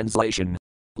 Translation.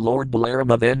 Lord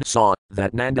Balarama then saw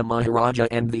that Nanda Maharaja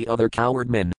and the other coward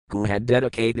men, who had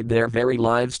dedicated their very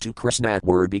lives to Krishna,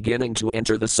 were beginning to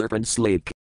enter the serpent's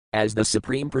lake. As the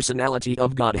Supreme Personality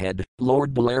of Godhead,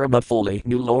 Lord Balarama fully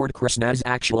knew Lord Krishna's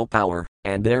actual power,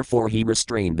 and therefore he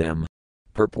restrained them.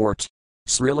 Purport.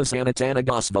 Srila Sanatana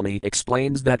Goswami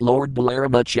explains that Lord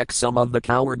Balarama checked some of the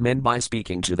coward men by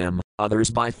speaking to them, others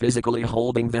by physically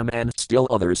holding them, and still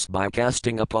others by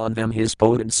casting upon them his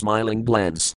potent smiling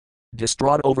glance.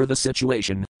 Distraught over the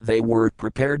situation, they were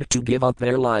prepared to give up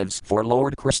their lives for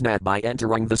Lord Krishna by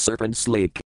entering the serpent's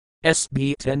lake.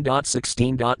 SB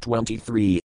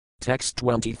 10.16.23. Text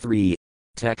 23.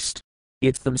 Text.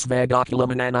 Itham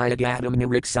svagakulam ananayagadam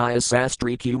niriksaya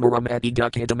sastri kumaram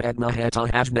edidukidam admaheta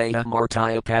havnaya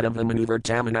martaya padam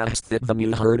manuvertamanasthitvam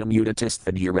uhurdam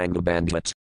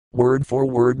udatisthadirangabandhit. Word for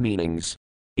word meanings.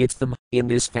 Itham, in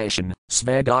this fashion,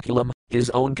 Svagakulam, his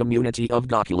own community of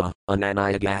Gokula,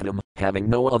 Ananayagadam, having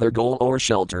no other goal or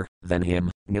shelter than him,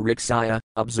 Niriksaya,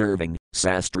 observing,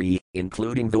 Sastri,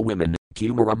 including the women,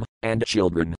 Kumaram, and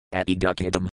children, at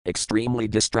Edukadam, extremely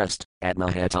distressed, at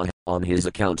Mahata, on his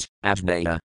account,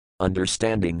 Ajnaya.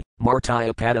 Understanding,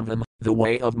 Martyapadamam, the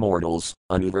way of mortals,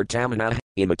 Anuvartamana,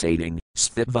 imitating,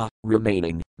 Sthitva,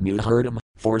 remaining, Muhurdam,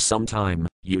 for some time,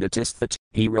 Udatisthat,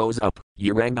 he rose up,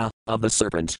 Uranga, of the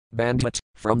serpent, Bandhat,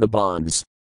 from the bonds.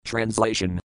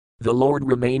 Translation. The Lord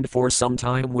remained for some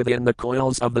time within the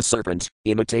coils of the serpent,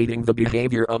 imitating the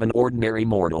behavior of an ordinary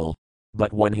mortal.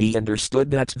 But when he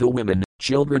understood that the women,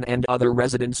 children and other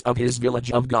residents of his village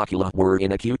of Gokula were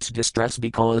in acute distress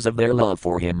because of their love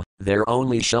for him, their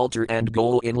only shelter and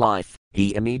goal in life,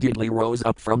 he immediately rose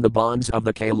up from the bonds of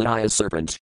the Kailaya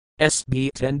serpent.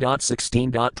 SB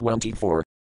 10.16.24.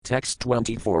 Text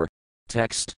 24.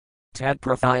 Text. Tad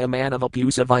prathaya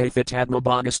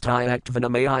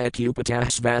manavapusavifatadmabagastayaktvanamayaya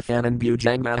kupatahsvathanan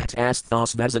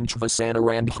bujangmatasthos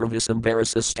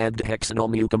vesanchvasanarandhravisambarasis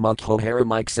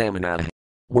adhexanomukamakhorharamiksamanah.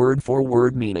 Word for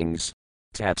word meanings.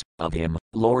 Tat, of him,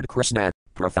 Lord Krishna,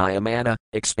 prathayamana,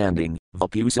 expanding,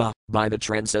 vapusa, by the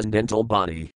transcendental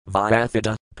body,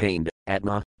 vyathita, pained,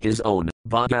 atma, his own,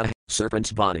 bhaga,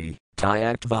 serpent body,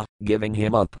 tyaktva, giving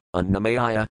him up,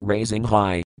 annamaya, raising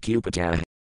high, kupatah.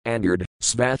 Angered,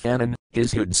 Svathanan,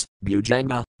 his hoods,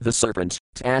 Bujanga, the serpent,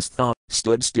 Tastha,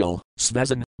 stood still,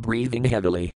 Svesan, breathing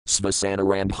heavily,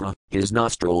 Svasanarandha, his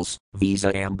nostrils,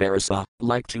 Visa Ambarasa,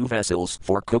 like two vessels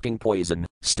for cooking poison,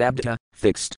 Stabdha,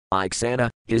 fixed,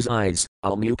 Iksana, his eyes,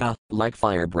 Almuka, like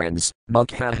firebrands,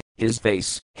 Mukha, his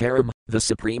face, Haram, the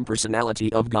supreme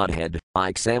personality of Godhead,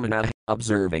 Iksamana,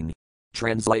 observing.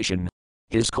 Translation.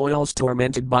 His coils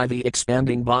tormented by the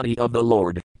expanding body of the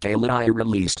Lord, Kailai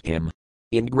released him.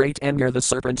 In great anger the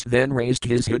serpent then raised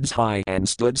his hoods high and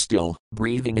stood still,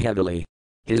 breathing heavily.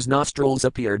 His nostrils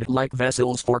appeared like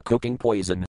vessels for cooking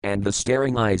poison, and the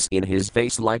staring eyes in his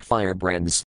face like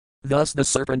firebrands. Thus the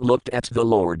serpent looked at the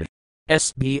Lord.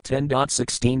 SB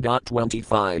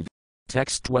 10.16.25.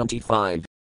 Text 25.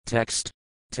 Text.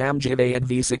 Tam jivayad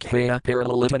visikhaya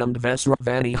paralalitanam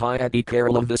dvesravani hyati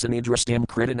karala visanidrastam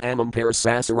kritan amam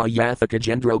parasasara yathaka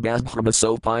gendro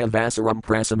gazbrahmasopaya vasaram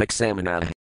prasam examina.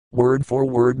 Word for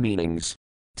word meanings.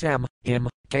 Tam, him,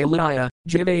 Kailaya,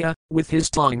 Jivaya, with his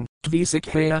tongue,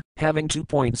 Dvisikhaya, having 2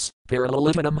 points,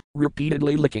 Paralalitanam,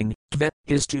 repeatedly licking, Tvet,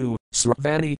 his 2,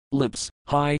 Sravani, lips,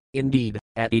 high, indeed,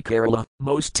 Ati Kerala,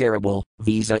 most terrible,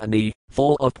 Visa ani,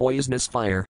 full of poisonous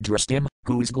fire, Drastim,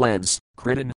 whose glance,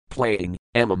 Kritan, playing,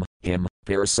 Emam, him,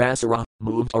 Parasasara,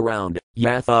 moved around,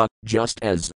 Yatha, just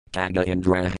as, Kaga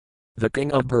Indra. The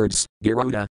king of birds,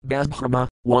 Garuda, Gazbrahma,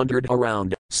 wandered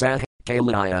around, Sah,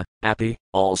 Kailaya, Api,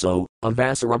 also,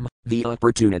 Avasaram, the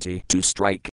opportunity to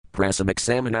strike,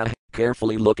 Prasamiksamana,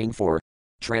 carefully looking for.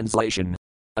 Translation.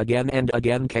 Again and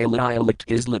again Kailaya licked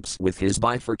his lips with his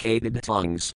bifurcated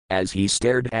tongues, as he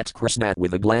stared at Krishna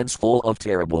with a glance full of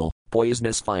terrible,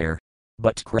 poisonous fire.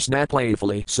 But Krishna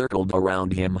playfully circled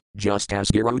around him, just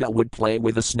as Garuda would play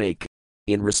with a snake.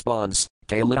 In response,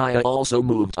 Kailaya also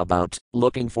moved about,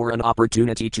 looking for an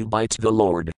opportunity to bite the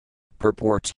Lord.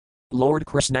 Purport. Lord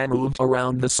Krishna moved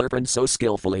around the serpent so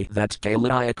skillfully that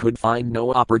Kailaya could find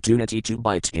no opportunity to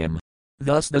bite him.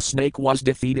 Thus the snake was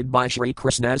defeated by Sri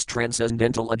Krishna's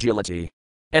transcendental agility.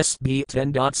 SB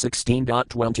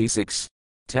 10.16.26.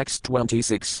 Text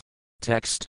 26.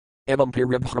 Text. Evam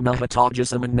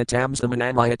piribhramahatajasam natamsam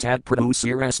anamayatad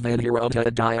pradusirasvanhirodha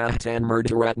adayahtan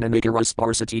murdaratnanikara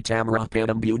sparsati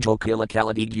tamrapanam bujokila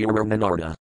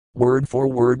kaladigyurananarda. Word for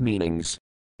word meanings.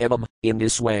 Evam, in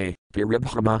this way,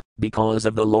 Piribhrama, because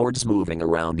of the Lord's moving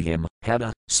around him,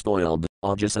 Hada, spoiled,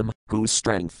 Ajasam, whose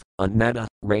strength, Annada,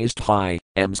 raised high,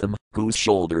 Emsam, whose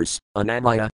shoulders,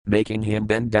 Anamaya, making him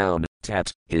bend down,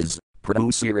 Tat, his,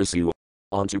 Pradusirasu,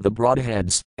 onto the broad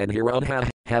heads, and Hirodha,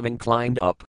 having climbed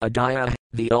up, Adaya,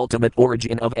 the ultimate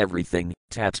origin of everything,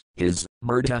 Tat, his,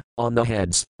 Murda, on the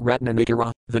heads,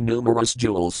 Ratnanikara, the numerous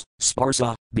jewels,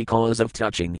 Sparsa, because of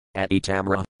touching,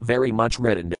 Atitamra, very much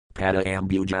reddened, Pada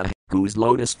Ambuja, whose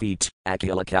lotus feet,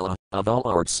 Akilakala, of all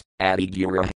arts,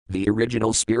 Adigura, the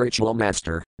original spiritual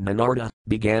master, Nanarda,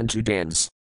 began to dance.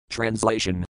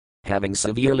 Translation. Having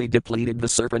severely depleted the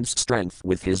serpent's strength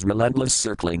with his relentless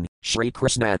circling, Sri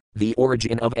Krishna, the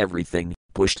origin of everything,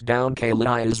 pushed down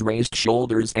Kailaya's raised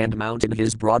shoulders and mounted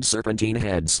his broad serpentine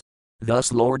heads.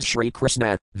 Thus Lord Sri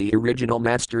Krishna, the original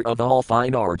master of all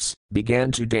fine arts,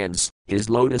 began to dance, his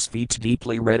lotus feet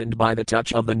deeply reddened by the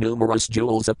touch of the numerous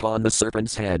jewels upon the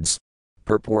serpent's heads.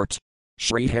 Purport.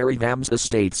 Shri Harivamsa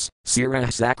states, Sirah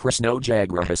Sakrisno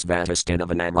Jagrahas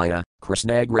Vataskanavamanaya,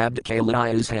 Krishna grabbed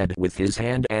Kailaya's head with his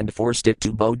hand and forced it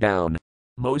to bow down.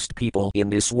 Most people in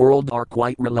this world are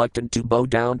quite reluctant to bow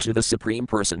down to the Supreme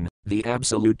Person, the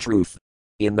Absolute Truth.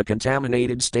 In the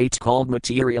contaminated state called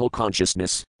material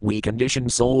consciousness, we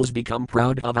conditioned souls become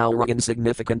proud of our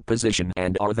insignificant position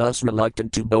and are thus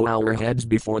reluctant to bow our heads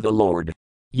before the Lord.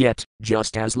 Yet,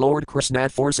 just as Lord Krishna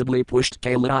forcibly pushed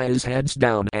Kailaya's heads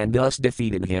down and thus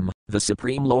defeated him, the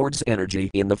Supreme Lord's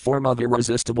energy in the form of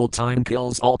irresistible time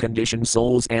kills all conditioned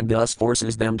souls and thus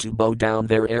forces them to bow down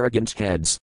their arrogant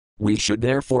heads. We should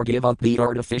therefore give up the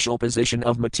artificial position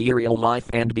of material life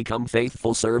and become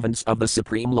faithful servants of the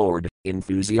Supreme Lord,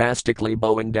 enthusiastically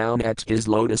bowing down at his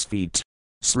lotus feet.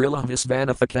 Srila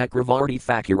Visvanathakakravarti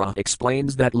Thakura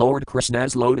explains that Lord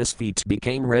Krishna's lotus feet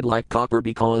became red like copper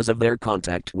because of their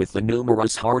contact with the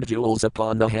numerous hard jewels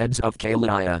upon the heads of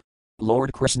Kailaya.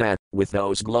 Lord Krishna, with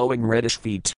those glowing reddish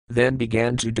feet, then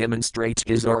began to demonstrate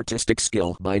his artistic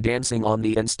skill by dancing on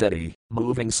the unsteady,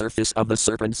 moving surface of the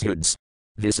serpent's hoods.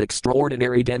 This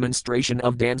extraordinary demonstration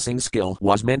of dancing skill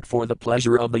was meant for the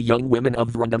pleasure of the young women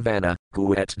of Vrindavana,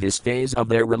 who at this phase of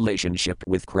their relationship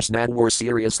with Krishna were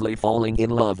seriously falling in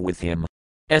love with him.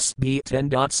 SB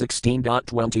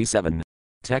 10.16.27.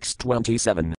 Text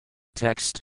 27.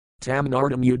 Text. Tam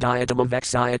nardam udayatam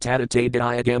avexaya tatate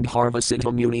diagam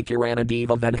harvasitam unikirana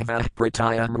diva vedhavah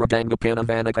prataya mradangapana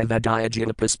vanaka vedaya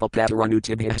jitapuspa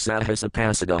pataranutibhya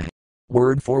sahasapasada.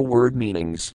 Word for word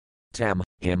meanings. Tam,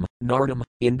 him, nardam,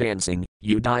 in dancing,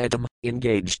 udayatam,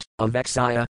 engaged,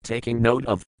 avexaya, taking note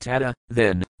of, tata,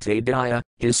 then, tadaya,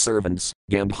 his servants,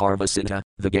 Gandharvasita,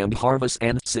 the Gandharvas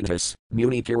and Siddhas,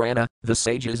 Munikirana, the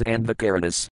sages and the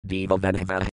Karanas, Deva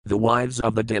Vedhava, the wives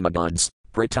of the demigods,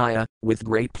 Prataya, with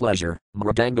great pleasure,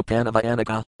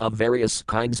 Mradangapanavayanaka, of various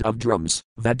kinds of drums,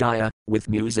 Vedaya, with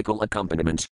musical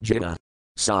accompaniment, Jita,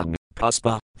 song,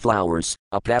 Puspa, flowers,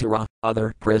 Apatara,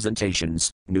 other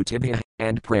presentations, Nutibhya,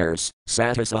 and prayers,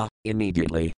 Satasa,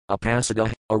 immediately,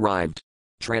 Apasada, arrived.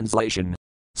 Translation.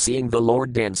 Seeing the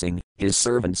Lord dancing, his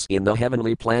servants in the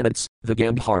heavenly planets, the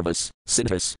Gandharvas,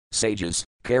 Siddhas, sages,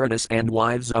 Karanas and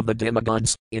wives of the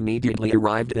demigods, immediately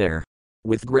arrived there.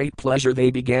 With great pleasure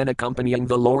they began accompanying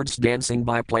the Lord's dancing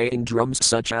by playing drums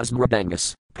such as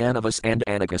mridangas, panavas and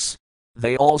anakas.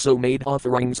 They also made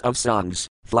offerings of songs,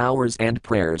 flowers and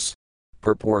prayers.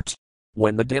 Purport.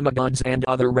 When the demigods and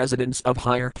other residents of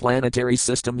higher planetary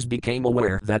systems became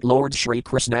aware that Lord Sri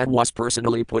Krishna was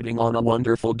personally putting on a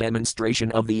wonderful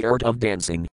demonstration of the art of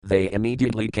dancing, they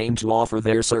immediately came to offer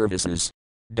their services.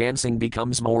 Dancing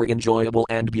becomes more enjoyable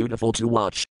and beautiful to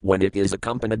watch when it is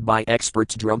accompanied by expert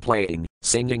drum playing,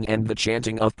 singing and the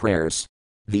chanting of prayers.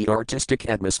 The artistic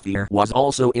atmosphere was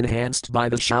also enhanced by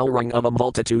the showering of a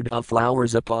multitude of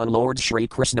flowers upon Lord Sri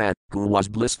Krishna, who was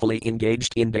blissfully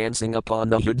engaged in dancing upon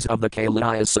the hoods of the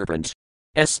Kailaya serpent.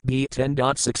 SB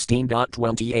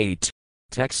 10.16.28.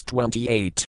 Text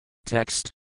 28.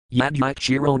 Text. Yadyak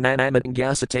Shiro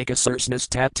Nanamatngasateka Sursnas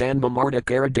Tatan Mamarda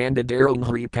Karadanda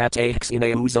Darunghri Patex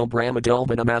Inauzo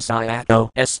Brahmadolbanamasayako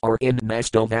SR in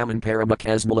Nastovaman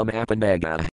Paramakasmulam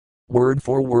Apanaga. Word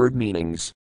for word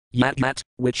meanings. Yat,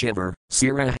 whichever,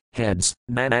 Sirah, heads,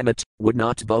 Nanamat, would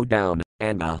not bow down,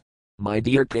 Anga. My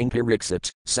dear King Pariksit,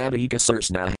 Sadika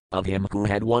Sursna, of him who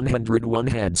had 101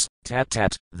 heads,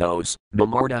 Tat, those,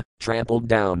 Mamarda, trampled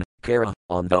down, Kara,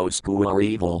 on those who are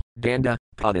evil, Danda,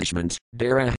 punishment,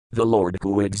 Dara, the Lord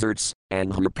who exerts,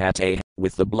 and Hrupate,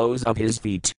 with the blows of his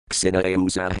feet,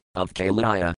 Xinaeusa, of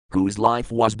Kailaya, whose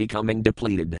life was becoming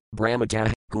depleted,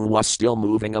 Brahmata, who was still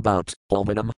moving about,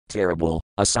 Pulvanam, terrible,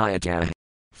 Asayata.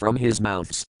 From his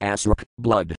mouths, Asrak,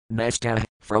 blood, Nasta,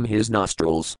 from his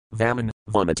nostrils, Vaman,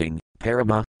 vomiting,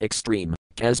 Parama, extreme,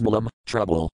 Kasmalam,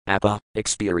 trouble, Appa,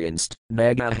 experienced,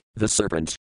 Naga, the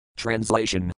serpent.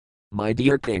 Translation. My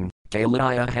dear king,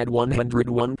 Kailaya had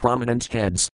 101 prominent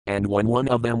heads, and when one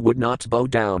of them would not bow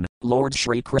down, Lord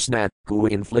Sri Krishna, who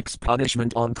inflicts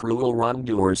punishment on cruel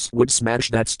wrongdoers, would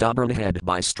smash that stubborn head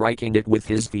by striking it with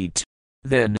his feet.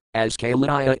 Then, as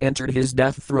Kailaya entered his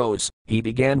death throes, he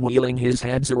began wheeling his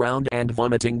heads around and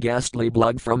vomiting ghastly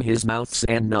blood from his mouths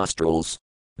and nostrils.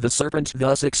 The serpent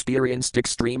thus experienced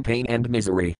extreme pain and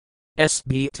misery.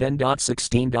 SB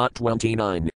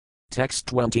 10.16.29. Text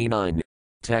 29.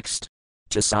 Text.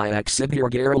 Chasayak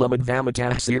Sibhirgaralamad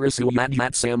Vamatah Sirisu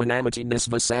Yadyat Samanamati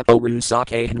Nisvasapo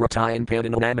Rusake Ratayan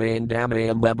Padanamayan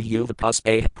Damayam Webhuvapus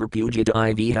A Prapujita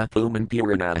Iviha Puman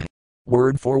Purana.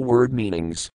 Word for word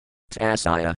meanings.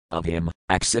 Tasaya, of him,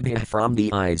 Aksibha from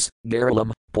the eyes,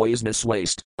 Garalam, poisonous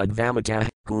waste, Advamatah,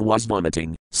 who was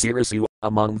vomiting, Sirisu,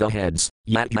 among the heads,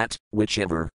 Yat,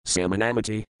 whichever,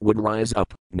 Samanamati, would rise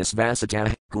up,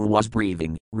 Nisvasata, who was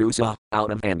breathing, Rusa,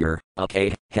 out of anger,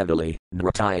 Ake, heavily,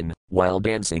 Nratayan, while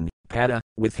dancing, Pada,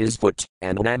 with his foot,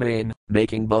 and Namayan,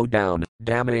 making bow down,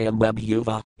 Damayam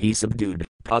Webhuva, he subdued,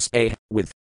 Pus a,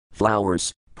 with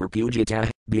flowers, Perpujita,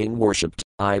 being worshipped,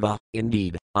 Iva,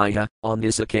 indeed, Iha, on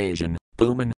this occasion,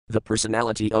 Puman, the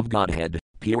personality of Godhead,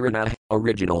 Purana,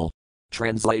 original.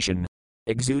 Translation.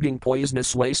 Exuding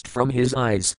poisonous waste from his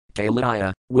eyes,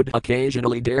 Kailaya would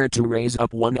occasionally dare to raise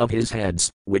up one of his heads,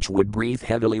 which would breathe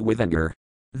heavily with anger.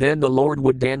 Then the Lord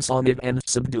would dance on it and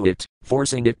subdue it,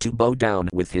 forcing it to bow down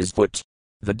with his foot.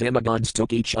 The demigods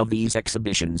took each of these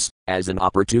exhibitions as an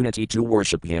opportunity to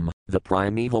worship him, the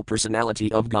primeval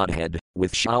personality of Godhead,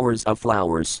 with showers of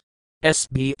flowers.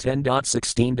 SB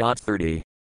 10.16.30.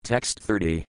 Text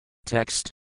 30.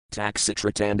 Text.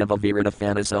 Taxitratandava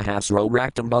Viranaphanasa Hasro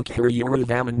Raktam Bukhiruru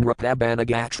Vaman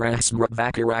Rapabanagatra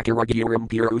Smrtvakarakaragiram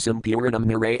Purusam Puranam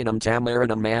Narayanam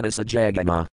Tamaranam Manasa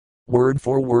Jagana. Word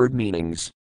for word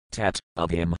meanings. Tat,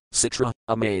 of him, Citra,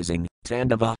 amazing,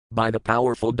 Tandava, by the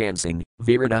powerful dancing,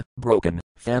 Virana, broken,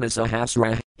 Phanasa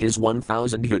Hasra, his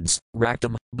 1,000 hoods,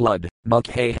 Raktam, blood,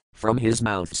 Mukhe, from his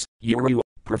mouths, Uru,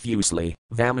 profusely,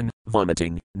 Vaman,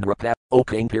 vomiting, Nrapa,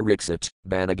 oking pirixit,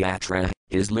 Banagatra,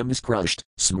 his limbs crushed,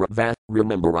 Smrtva,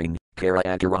 remembering,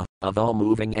 Karakara, of all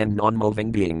moving and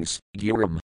non-moving beings,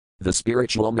 Guram, the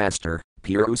spiritual master,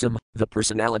 Purusam, the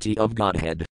personality of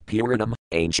Godhead, Puranam,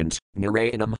 ancient,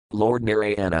 Narayanam, Lord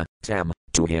Narayana, Tam,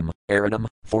 to him, Aranam,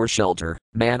 for shelter,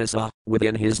 Manasa,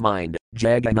 within his mind,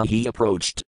 Jagana he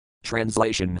approached.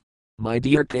 Translation. My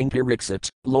dear King Pirixit,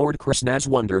 Lord Krishna's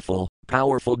wonderful,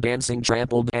 powerful dancing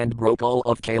trampled and broke all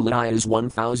of Kailaya's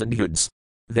 1,000 hoods.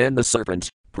 Then the serpent,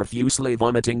 profusely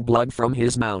vomiting blood from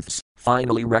his mouths,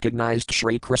 finally recognized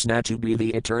Sri Krishna to be the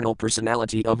eternal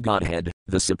personality of Godhead,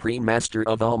 the supreme master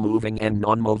of all moving and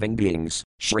non-moving beings,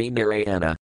 Sri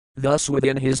Narayana. Thus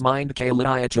within his mind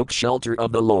Kailaya took shelter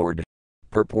of the Lord.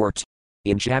 Purport.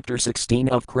 In chapter 16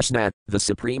 of Krishna, the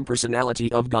Supreme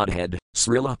Personality of Godhead,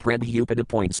 Srila Prabhupada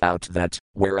points out that,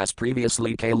 whereas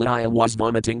previously Kailaya was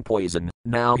vomiting poison,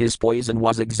 now his poison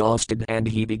was exhausted and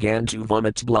he began to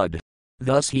vomit blood.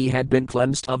 Thus he had been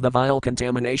cleansed of the vile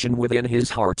contamination within his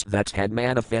heart that had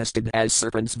manifested as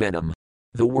serpent's venom.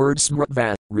 The word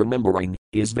smrtva, remembering,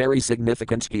 is very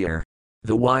significant here.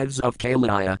 The wives of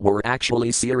Kailaya were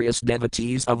actually serious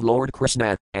devotees of Lord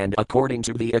Krishna, and according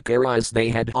to the Akaras they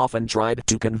had often tried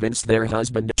to convince their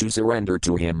husband to surrender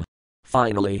to him.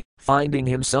 Finally, finding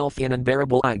himself in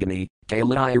unbearable agony,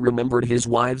 Kailaya remembered his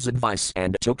wife's advice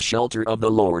and took shelter of the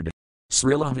Lord.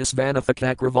 Srila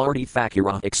Visvanathakravarti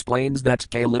Thakura explains that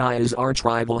Kailaya's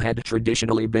arch-rival had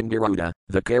traditionally been Garuda,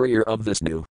 the carrier of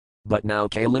Vishnu. But now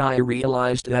Kailaya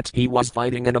realized that he was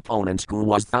fighting an opponent who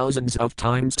was thousands of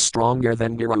times stronger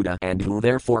than Garuda and who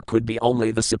therefore could be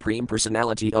only the Supreme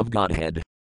Personality of Godhead.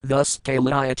 Thus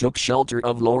Kailaya took shelter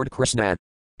of Lord Krishna.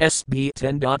 SB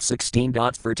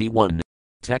 10.16.31.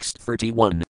 Text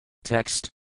 31. Text.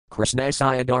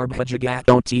 Krishnasaya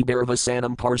Darbhajagato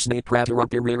Tibervasanam Parsne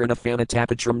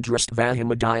Pratarapiriranafanatapatram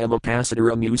Drastvahimadayam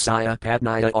Apasadaram Usaya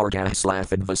Padnaya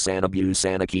Argaslathad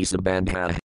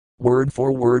Vasanabhusanakisa. Word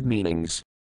for word meanings.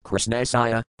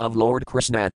 Krishnasaya, of Lord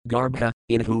Krishna, Garbha,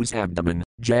 in whose abdomen,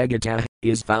 Jagata,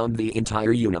 is found the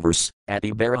entire universe,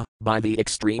 Atibara, by the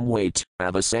extreme weight,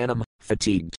 Avasanam,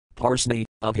 fatigued, Parsni,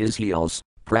 of his heels,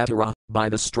 Pratara, by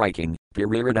the striking,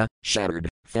 Pirirana, shattered,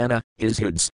 Phana, his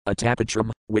hoods, Atapatram,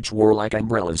 which were like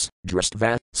umbrellas,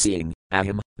 Drastva, seeing,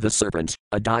 Ahim, the serpent,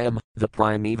 Adayam, the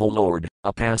primeval lord,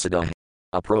 Apasada,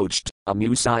 approached,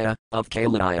 Amusaya, of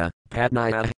Kailaya,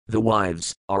 Padnaya, the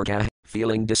wives, Arga,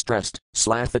 feeling distressed,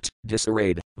 Slathat,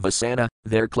 disarrayed, Vasana,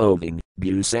 their clothing,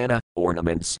 Bhusana,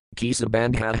 ornaments,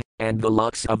 Kisabandha, and the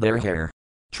locks of their hair.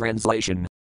 Translation.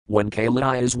 When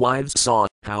Kailaya's wives saw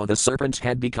how the serpent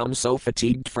had become so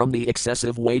fatigued from the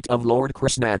excessive weight of Lord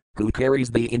Krishna, who carries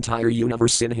the entire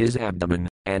universe in his abdomen,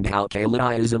 and how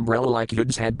Kailaya's umbrella-like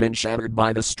hoods had been shattered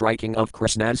by the striking of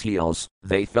Krishna's heels,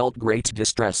 they felt great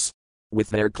distress. With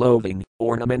their clothing,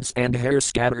 ornaments and hair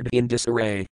scattered in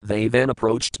disarray, they then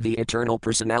approached the eternal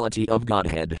personality of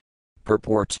Godhead.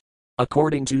 Purport.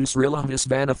 According to Srila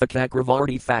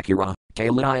Visvanathakravarti Thakura,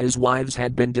 Kailaya's wives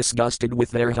had been disgusted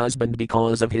with their husband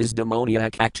because of his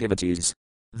demoniac activities.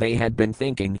 They had been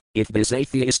thinking, if this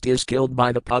atheist is killed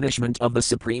by the punishment of the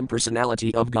Supreme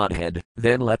Personality of Godhead,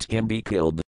 then let him be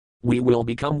killed. We will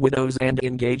become widows and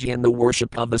engage in the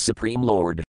worship of the Supreme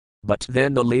Lord. But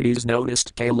then the ladies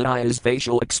noticed Kailaya's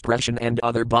facial expression and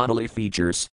other bodily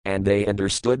features, and they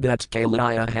understood that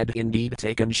Kailaya had indeed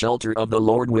taken shelter of the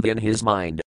Lord within his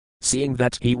mind. Seeing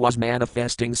that he was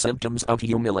manifesting symptoms of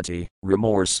humility,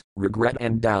 remorse, regret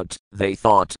and doubt, they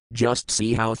thought, just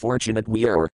see how fortunate we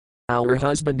are. Our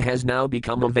husband has now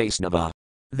become a Vaisnava.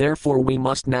 Therefore we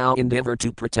must now endeavor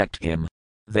to protect him.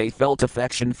 They felt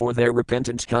affection for their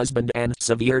repentant husband and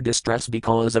severe distress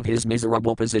because of his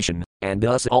miserable position, and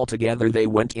thus altogether they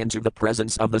went into the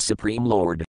presence of the Supreme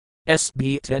Lord.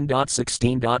 SB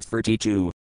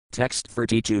 10.16.32. Text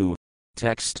 32.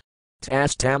 Text.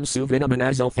 Tas tam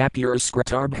suvinamanazo thapur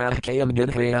skritarbha kayam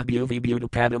nidhaya bhuvi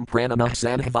budapadam pranamah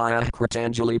sanhavaya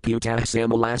kritanjali putah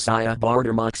samalasaya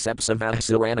bardharmaksepsavah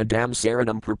sarana dam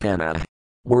saranam prapana.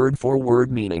 Word for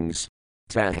word meanings.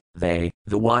 Ta, they,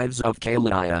 the wives of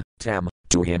Kailaya, tam,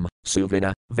 to him,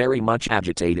 suvina, very much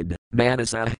agitated,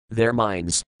 manasa, their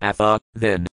minds, atha,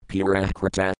 then, pura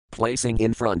krita, placing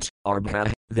in front,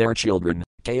 arbha, their children,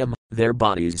 kayam, their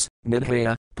bodies,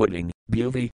 nidhaya, putting,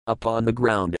 bhuvi, upon the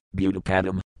ground,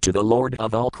 budapadam, to the Lord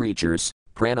of all creatures,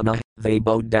 pranama, they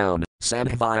bowed down,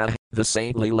 sanhavaya, the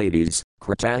saintly ladies,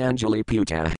 kritanjali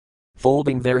puta,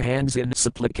 folding their hands in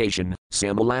supplication,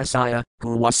 Samalasaya,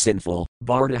 who was sinful,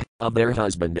 Bharta, of their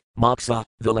husband, Moksha,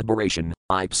 the liberation,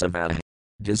 Ipsava,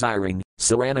 desiring,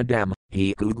 Saranadam,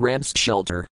 he who grants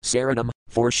shelter, Saranam,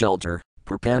 for shelter,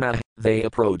 Prapana, they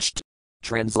approached.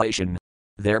 Translation.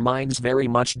 Their minds very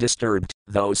much disturbed,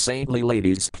 those saintly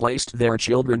ladies placed their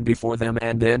children before them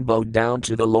and then bowed down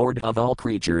to the Lord of all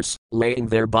creatures, laying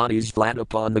their bodies flat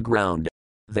upon the ground.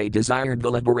 They desired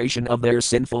the liberation of their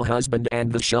sinful husband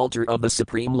and the shelter of the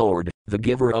Supreme Lord, the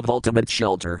giver of ultimate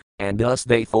shelter, and thus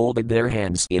they folded their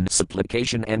hands in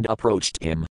supplication and approached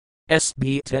him.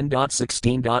 SB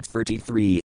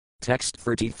 10.16.33. Text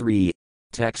 33.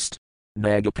 Text.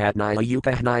 Nagapatnaya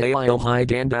upahnaya hi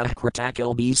dandah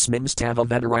kritakil smims tava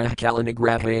vedarah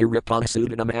kalinigrahe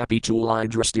ripasudanam apitulai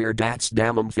drastir dats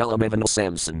damam felamivanal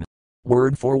samson.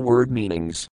 Word for word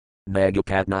meanings.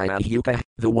 Nagapatnaya Hupa,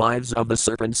 the wives of the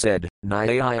serpent said,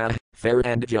 Nyaya, fair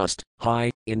and just,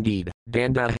 high, indeed,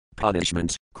 Danda,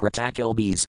 punishment,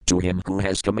 Kritakil to him who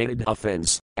has committed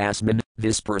offense, Asmin,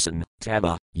 this person,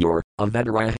 Tava, your,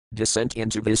 Avedara, descent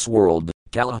into this world,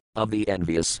 Kala, of the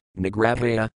envious,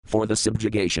 Nigravaya, for the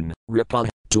subjugation, Ripa,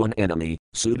 to an enemy,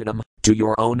 Sudanam, to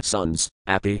your own sons,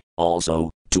 Api,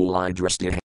 also,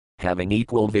 Tulidrasti, having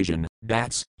equal vision,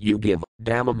 that's, you give,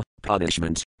 damam,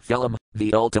 punishment, phelam,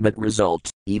 the ultimate result,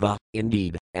 eva,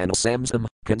 indeed, and samsam,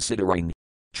 considering.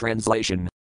 Translation.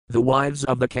 The wives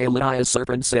of the Kailaya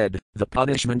serpent said, the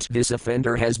punishment this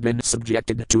offender has been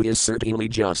subjected to is certainly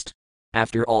just.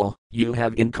 After all, you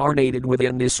have incarnated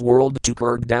within this world to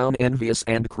curb down envious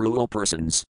and cruel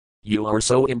persons. You are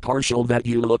so impartial that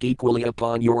you look equally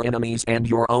upon your enemies and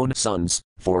your own sons,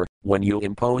 for, when you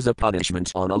impose a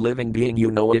punishment on a living being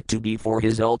you know it to be for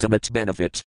his ultimate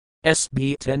benefit.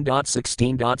 SB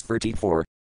 10.16.34.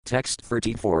 Text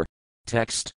 34.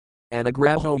 Text.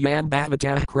 Anagraho yam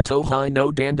bhavatah kratohi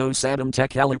no dando sadam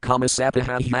tekalakama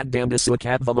sapaha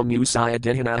hadamdaswakadvamam usaya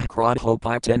dehina kradho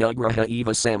pitenagraha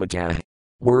eva samatah.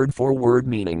 Word for word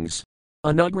meanings.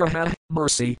 Anugraha,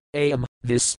 mercy, ayam,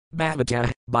 this,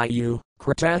 bhavatah, by you,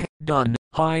 krata, done,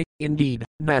 hi, indeed,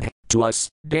 nat, to us,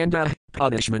 danda,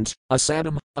 punishment,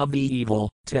 asadam, of the evil,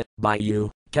 te, by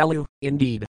you, kalu,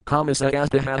 indeed, kamasa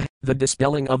aspaha, the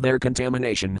dispelling of their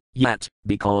contamination, yet,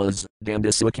 because,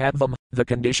 dandaswakadvam, the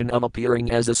condition of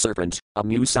appearing as a serpent,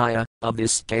 amusaya, of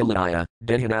this kalaya,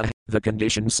 dehina, the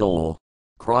conditioned soul.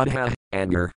 Krodha,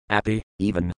 anger, api,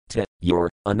 even, te, your,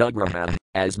 anugraha,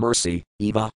 as mercy,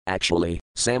 eva, actually,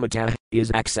 samata,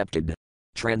 is accepted.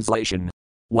 Translation.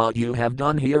 What you have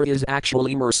done here is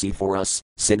actually mercy for us,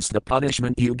 since the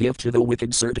punishment you give to the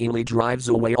wicked certainly drives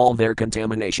away all their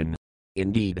contamination.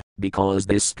 Indeed, because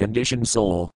this conditioned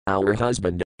soul, our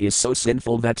husband, is so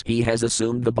sinful that he has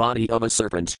assumed the body of a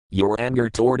serpent, your anger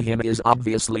toward him is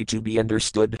obviously to be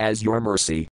understood as your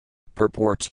mercy.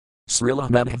 Purport. Srila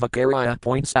Madhvacarya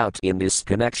points out in this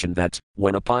connection that,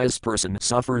 when a pious person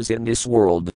suffers in this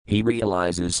world, he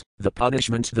realizes, the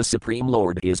punishment the Supreme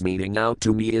Lord is meting out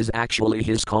to me is actually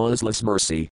his causeless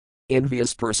mercy.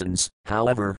 Envious persons,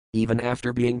 however, even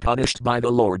after being punished by the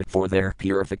Lord for their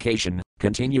purification,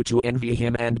 continue to envy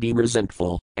him and be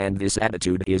resentful, and this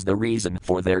attitude is the reason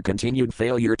for their continued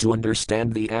failure to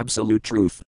understand the absolute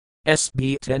truth.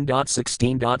 SB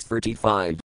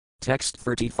 10.16.35. Text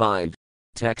 35.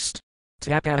 Text.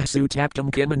 Tapasu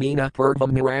taptam kimanina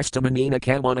purvam nirastamanina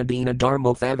kawanadina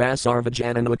dharmothava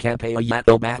sarvajanana kapaya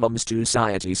yato bhavams to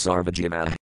society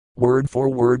sarvajana. Word for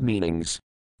word meanings.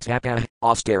 Tapa,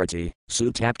 austerity,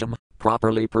 sutaptam,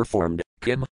 properly performed,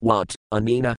 kim, what,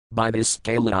 anina, by this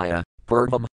kalaya,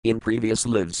 Purvam, in previous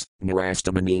lives,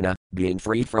 Nirastamanina, being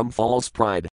free from false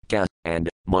pride, Ka, and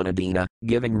Manadina,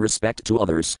 giving respect to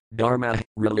others, Dharma,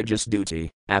 religious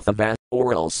duty, Athava,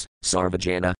 or else,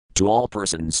 Sarvajana, to all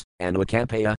persons, and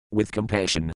Vakampaya, with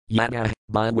compassion, Yada,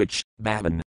 by which,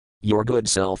 Bhavan, your good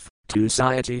self, to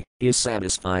society, is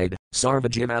satisfied,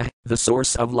 Sarvajana, the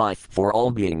source of life for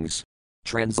all beings.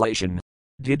 Translation.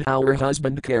 Did our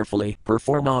husband carefully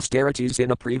perform austerities in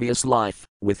a previous life,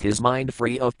 with his mind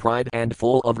free of pride and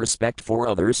full of respect for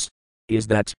others? Is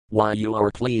that why you are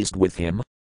pleased with him?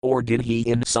 Or did he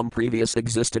in some previous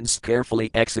existence carefully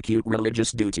execute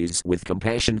religious duties with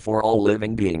compassion for all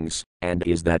living beings, and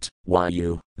is that why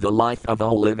you, the life of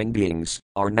all living beings,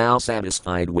 are now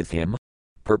satisfied with him?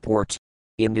 Purport.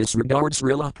 In this regard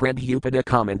Srila Prabhupada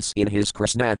comments in his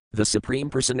Krishna, the Supreme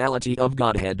Personality of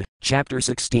Godhead, chapter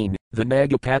 16, the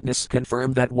Nagapatnis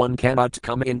confirm that one cannot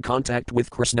come in contact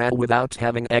with Krishna without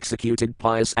having executed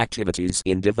pious activities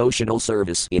in devotional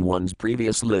service in one's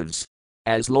previous lives.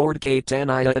 As Lord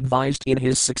Caitanya advised in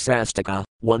his Siksastika,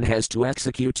 one has to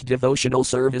execute devotional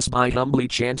service by humbly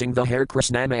chanting the Hare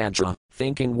Krishna mantra,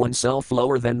 thinking oneself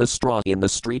lower than the straw in the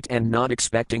street and not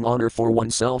expecting honor for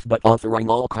oneself but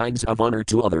offering all kinds of honor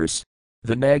to others.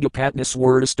 The Nagapatnis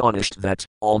were astonished that,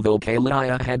 although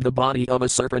Kailaya had the body of a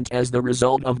serpent as the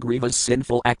result of grievous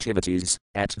sinful activities,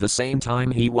 at the same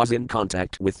time he was in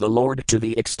contact with the Lord to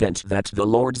the extent that the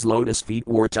Lord's lotus feet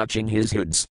were touching his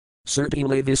hoods.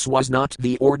 Certainly this was not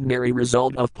the ordinary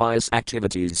result of pious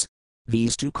activities.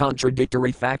 These two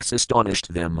contradictory facts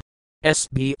astonished them.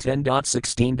 SB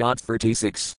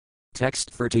 10.16.36. Text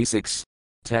 36.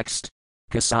 Text.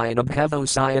 Kasayanabhavo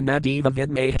sayanadiva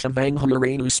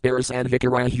vidmahtamanghalarenu spares and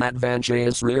vikarahyat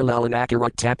vanchayas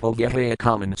rirlalanakarat tapovyahaya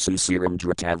common susiram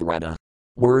dratavrata.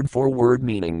 Word for word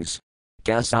meanings.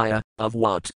 Kasaya, of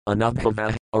what,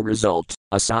 anubhava, a result,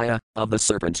 asaya, of the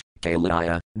serpent,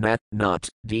 kalaya, not,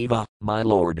 diva, my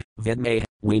lord, vidme,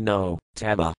 we know,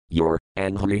 tava, your,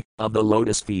 anghri, of the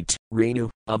lotus feet, renu,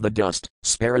 of the dust,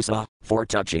 sparasa, for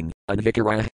touching,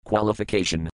 advikara,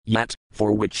 qualification, yat,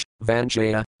 for which,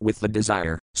 vanchaya, with the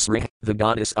desire, sri, the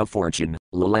goddess of fortune,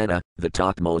 lalana, the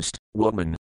topmost,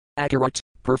 woman. Akarat,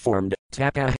 performed,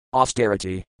 tapa,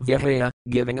 austerity, vyahaya,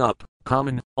 giving up,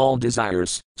 common, all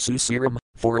desires, susiram,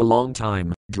 for a long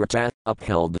time, drata,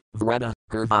 upheld, vrata,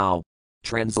 her vow.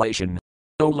 Translation.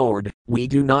 O Lord, we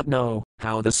do not know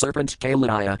how the serpent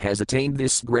Kailaya has attained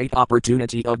this great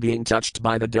opportunity of being touched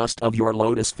by the dust of your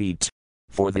lotus feet.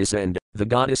 For this end, the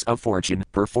goddess of fortune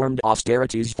performed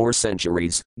austerities for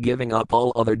centuries, giving up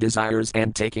all other desires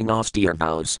and taking austere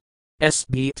vows.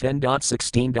 SB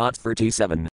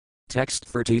 10.16.37. Text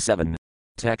 37.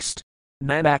 Text.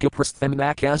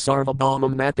 Namakaprasthamanaka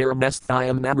sarvabhamam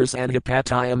matharamesthiam nabras and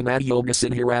hipatayam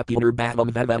madyogasinhirapunar bhavam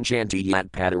vavanchanti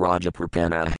yat padaraja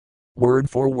prapana. Word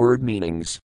for word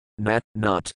meanings. Not,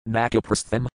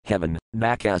 nakaprastham, heaven,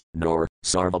 naka, nor,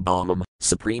 sarvabhamam,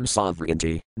 supreme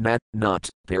sovereignty, not,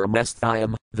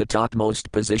 paramesthiam, the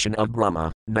topmost position of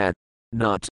Brahma,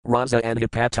 not, Raja and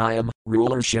Hipatayam,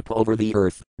 rulership over the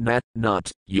earth,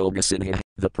 not, Yogasinha,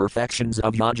 the perfections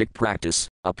of yogic practice,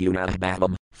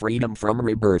 Apunabhavam, freedom from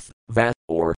rebirth,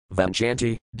 or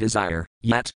Vanchanti, desire,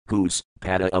 yat, whose,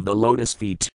 pada of the lotus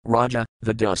feet, Raja,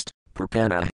 the dust,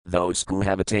 Prapana, those who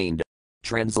have attained.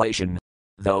 Translation.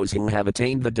 Those who have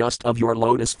attained the dust of your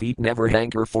lotus feet never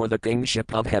hanker for the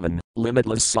kingship of heaven,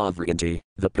 limitless sovereignty,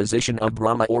 the position of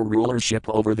Brahma or rulership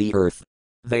over the earth.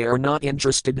 They are not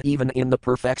interested even in the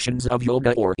perfections of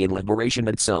yoga or in liberation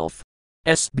itself.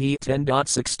 SB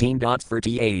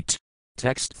 10.16.38.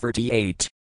 Text 38.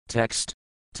 Text.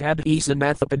 Tab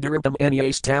Isanathapadiram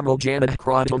Anyas Tamil Janat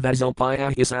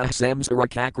Kratavazopaya Hisah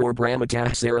Samsarakakor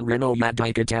Brahmatah Sararino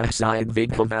Yadikatah Syed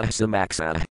Vighavah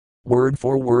Samaksa. Word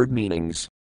for word meanings.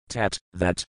 Tat,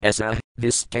 that, Esa,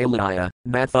 this Kailaya,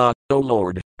 Natha, O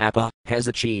Lord, Appa, has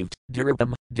achieved,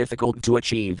 Diripam, difficult to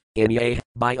achieve, Inya,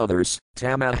 by others,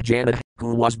 Tamah Janat,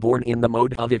 who was born in the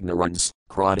mode of ignorance,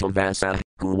 Kratavasa,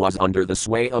 who was under the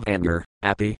sway of anger,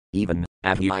 Api, even,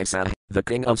 Ahiisa, the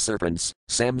king of serpents,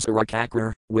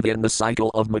 Samsarakakra, within the cycle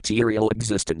of material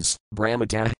existence,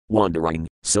 Brahmata, wandering,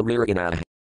 Saririna.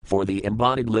 For the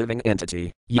embodied living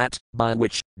entity, yet, by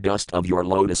which, dust of your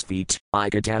lotus feet,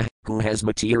 Ikata, who has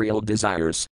material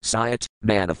desires, Sayat,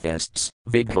 manifests,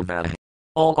 Vighavah,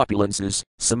 all opulences,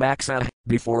 Samaksa,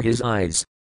 before his eyes.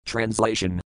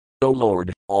 Translation. O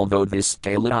Lord, although this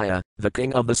Kailaya, the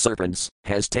king of the serpents,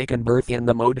 has taken birth in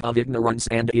the mode of ignorance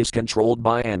and is controlled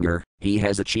by anger, he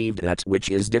has achieved that which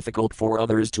is difficult for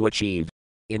others to achieve.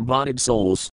 Embodied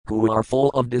souls, who are full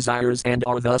of desires and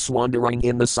are thus wandering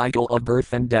in the cycle of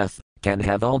birth and death, can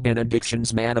have all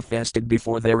benedictions manifested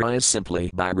before their eyes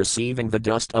simply by receiving the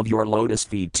dust of your lotus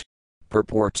feet.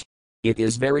 Purport. It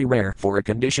is very rare for a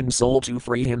conditioned soul to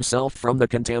free himself from the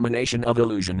contamination of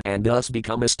illusion and thus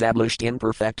become established in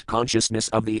perfect consciousness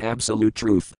of the absolute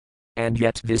truth. And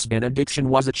yet this benediction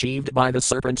was achieved by the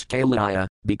serpent Kalia,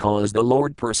 because the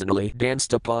Lord personally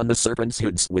danced upon the serpent's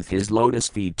hoods with his lotus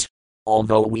feet.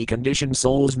 Although we conditioned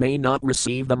souls may not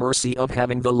receive the mercy of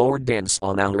having the Lord dance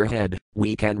on our head,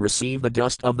 we can receive the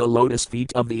dust of the lotus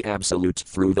feet of the Absolute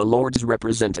through the Lord's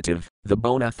representative, the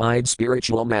bona fide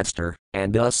spiritual master,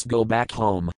 and thus go back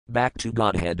home, back to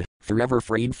Godhead, forever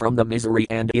freed from the misery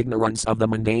and ignorance of the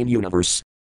mundane universe.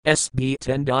 SB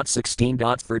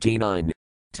 10.16.39.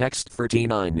 Text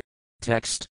 39.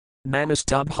 Text.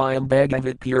 Namastabhyam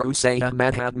Bhagavat Purusaya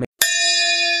Mahatma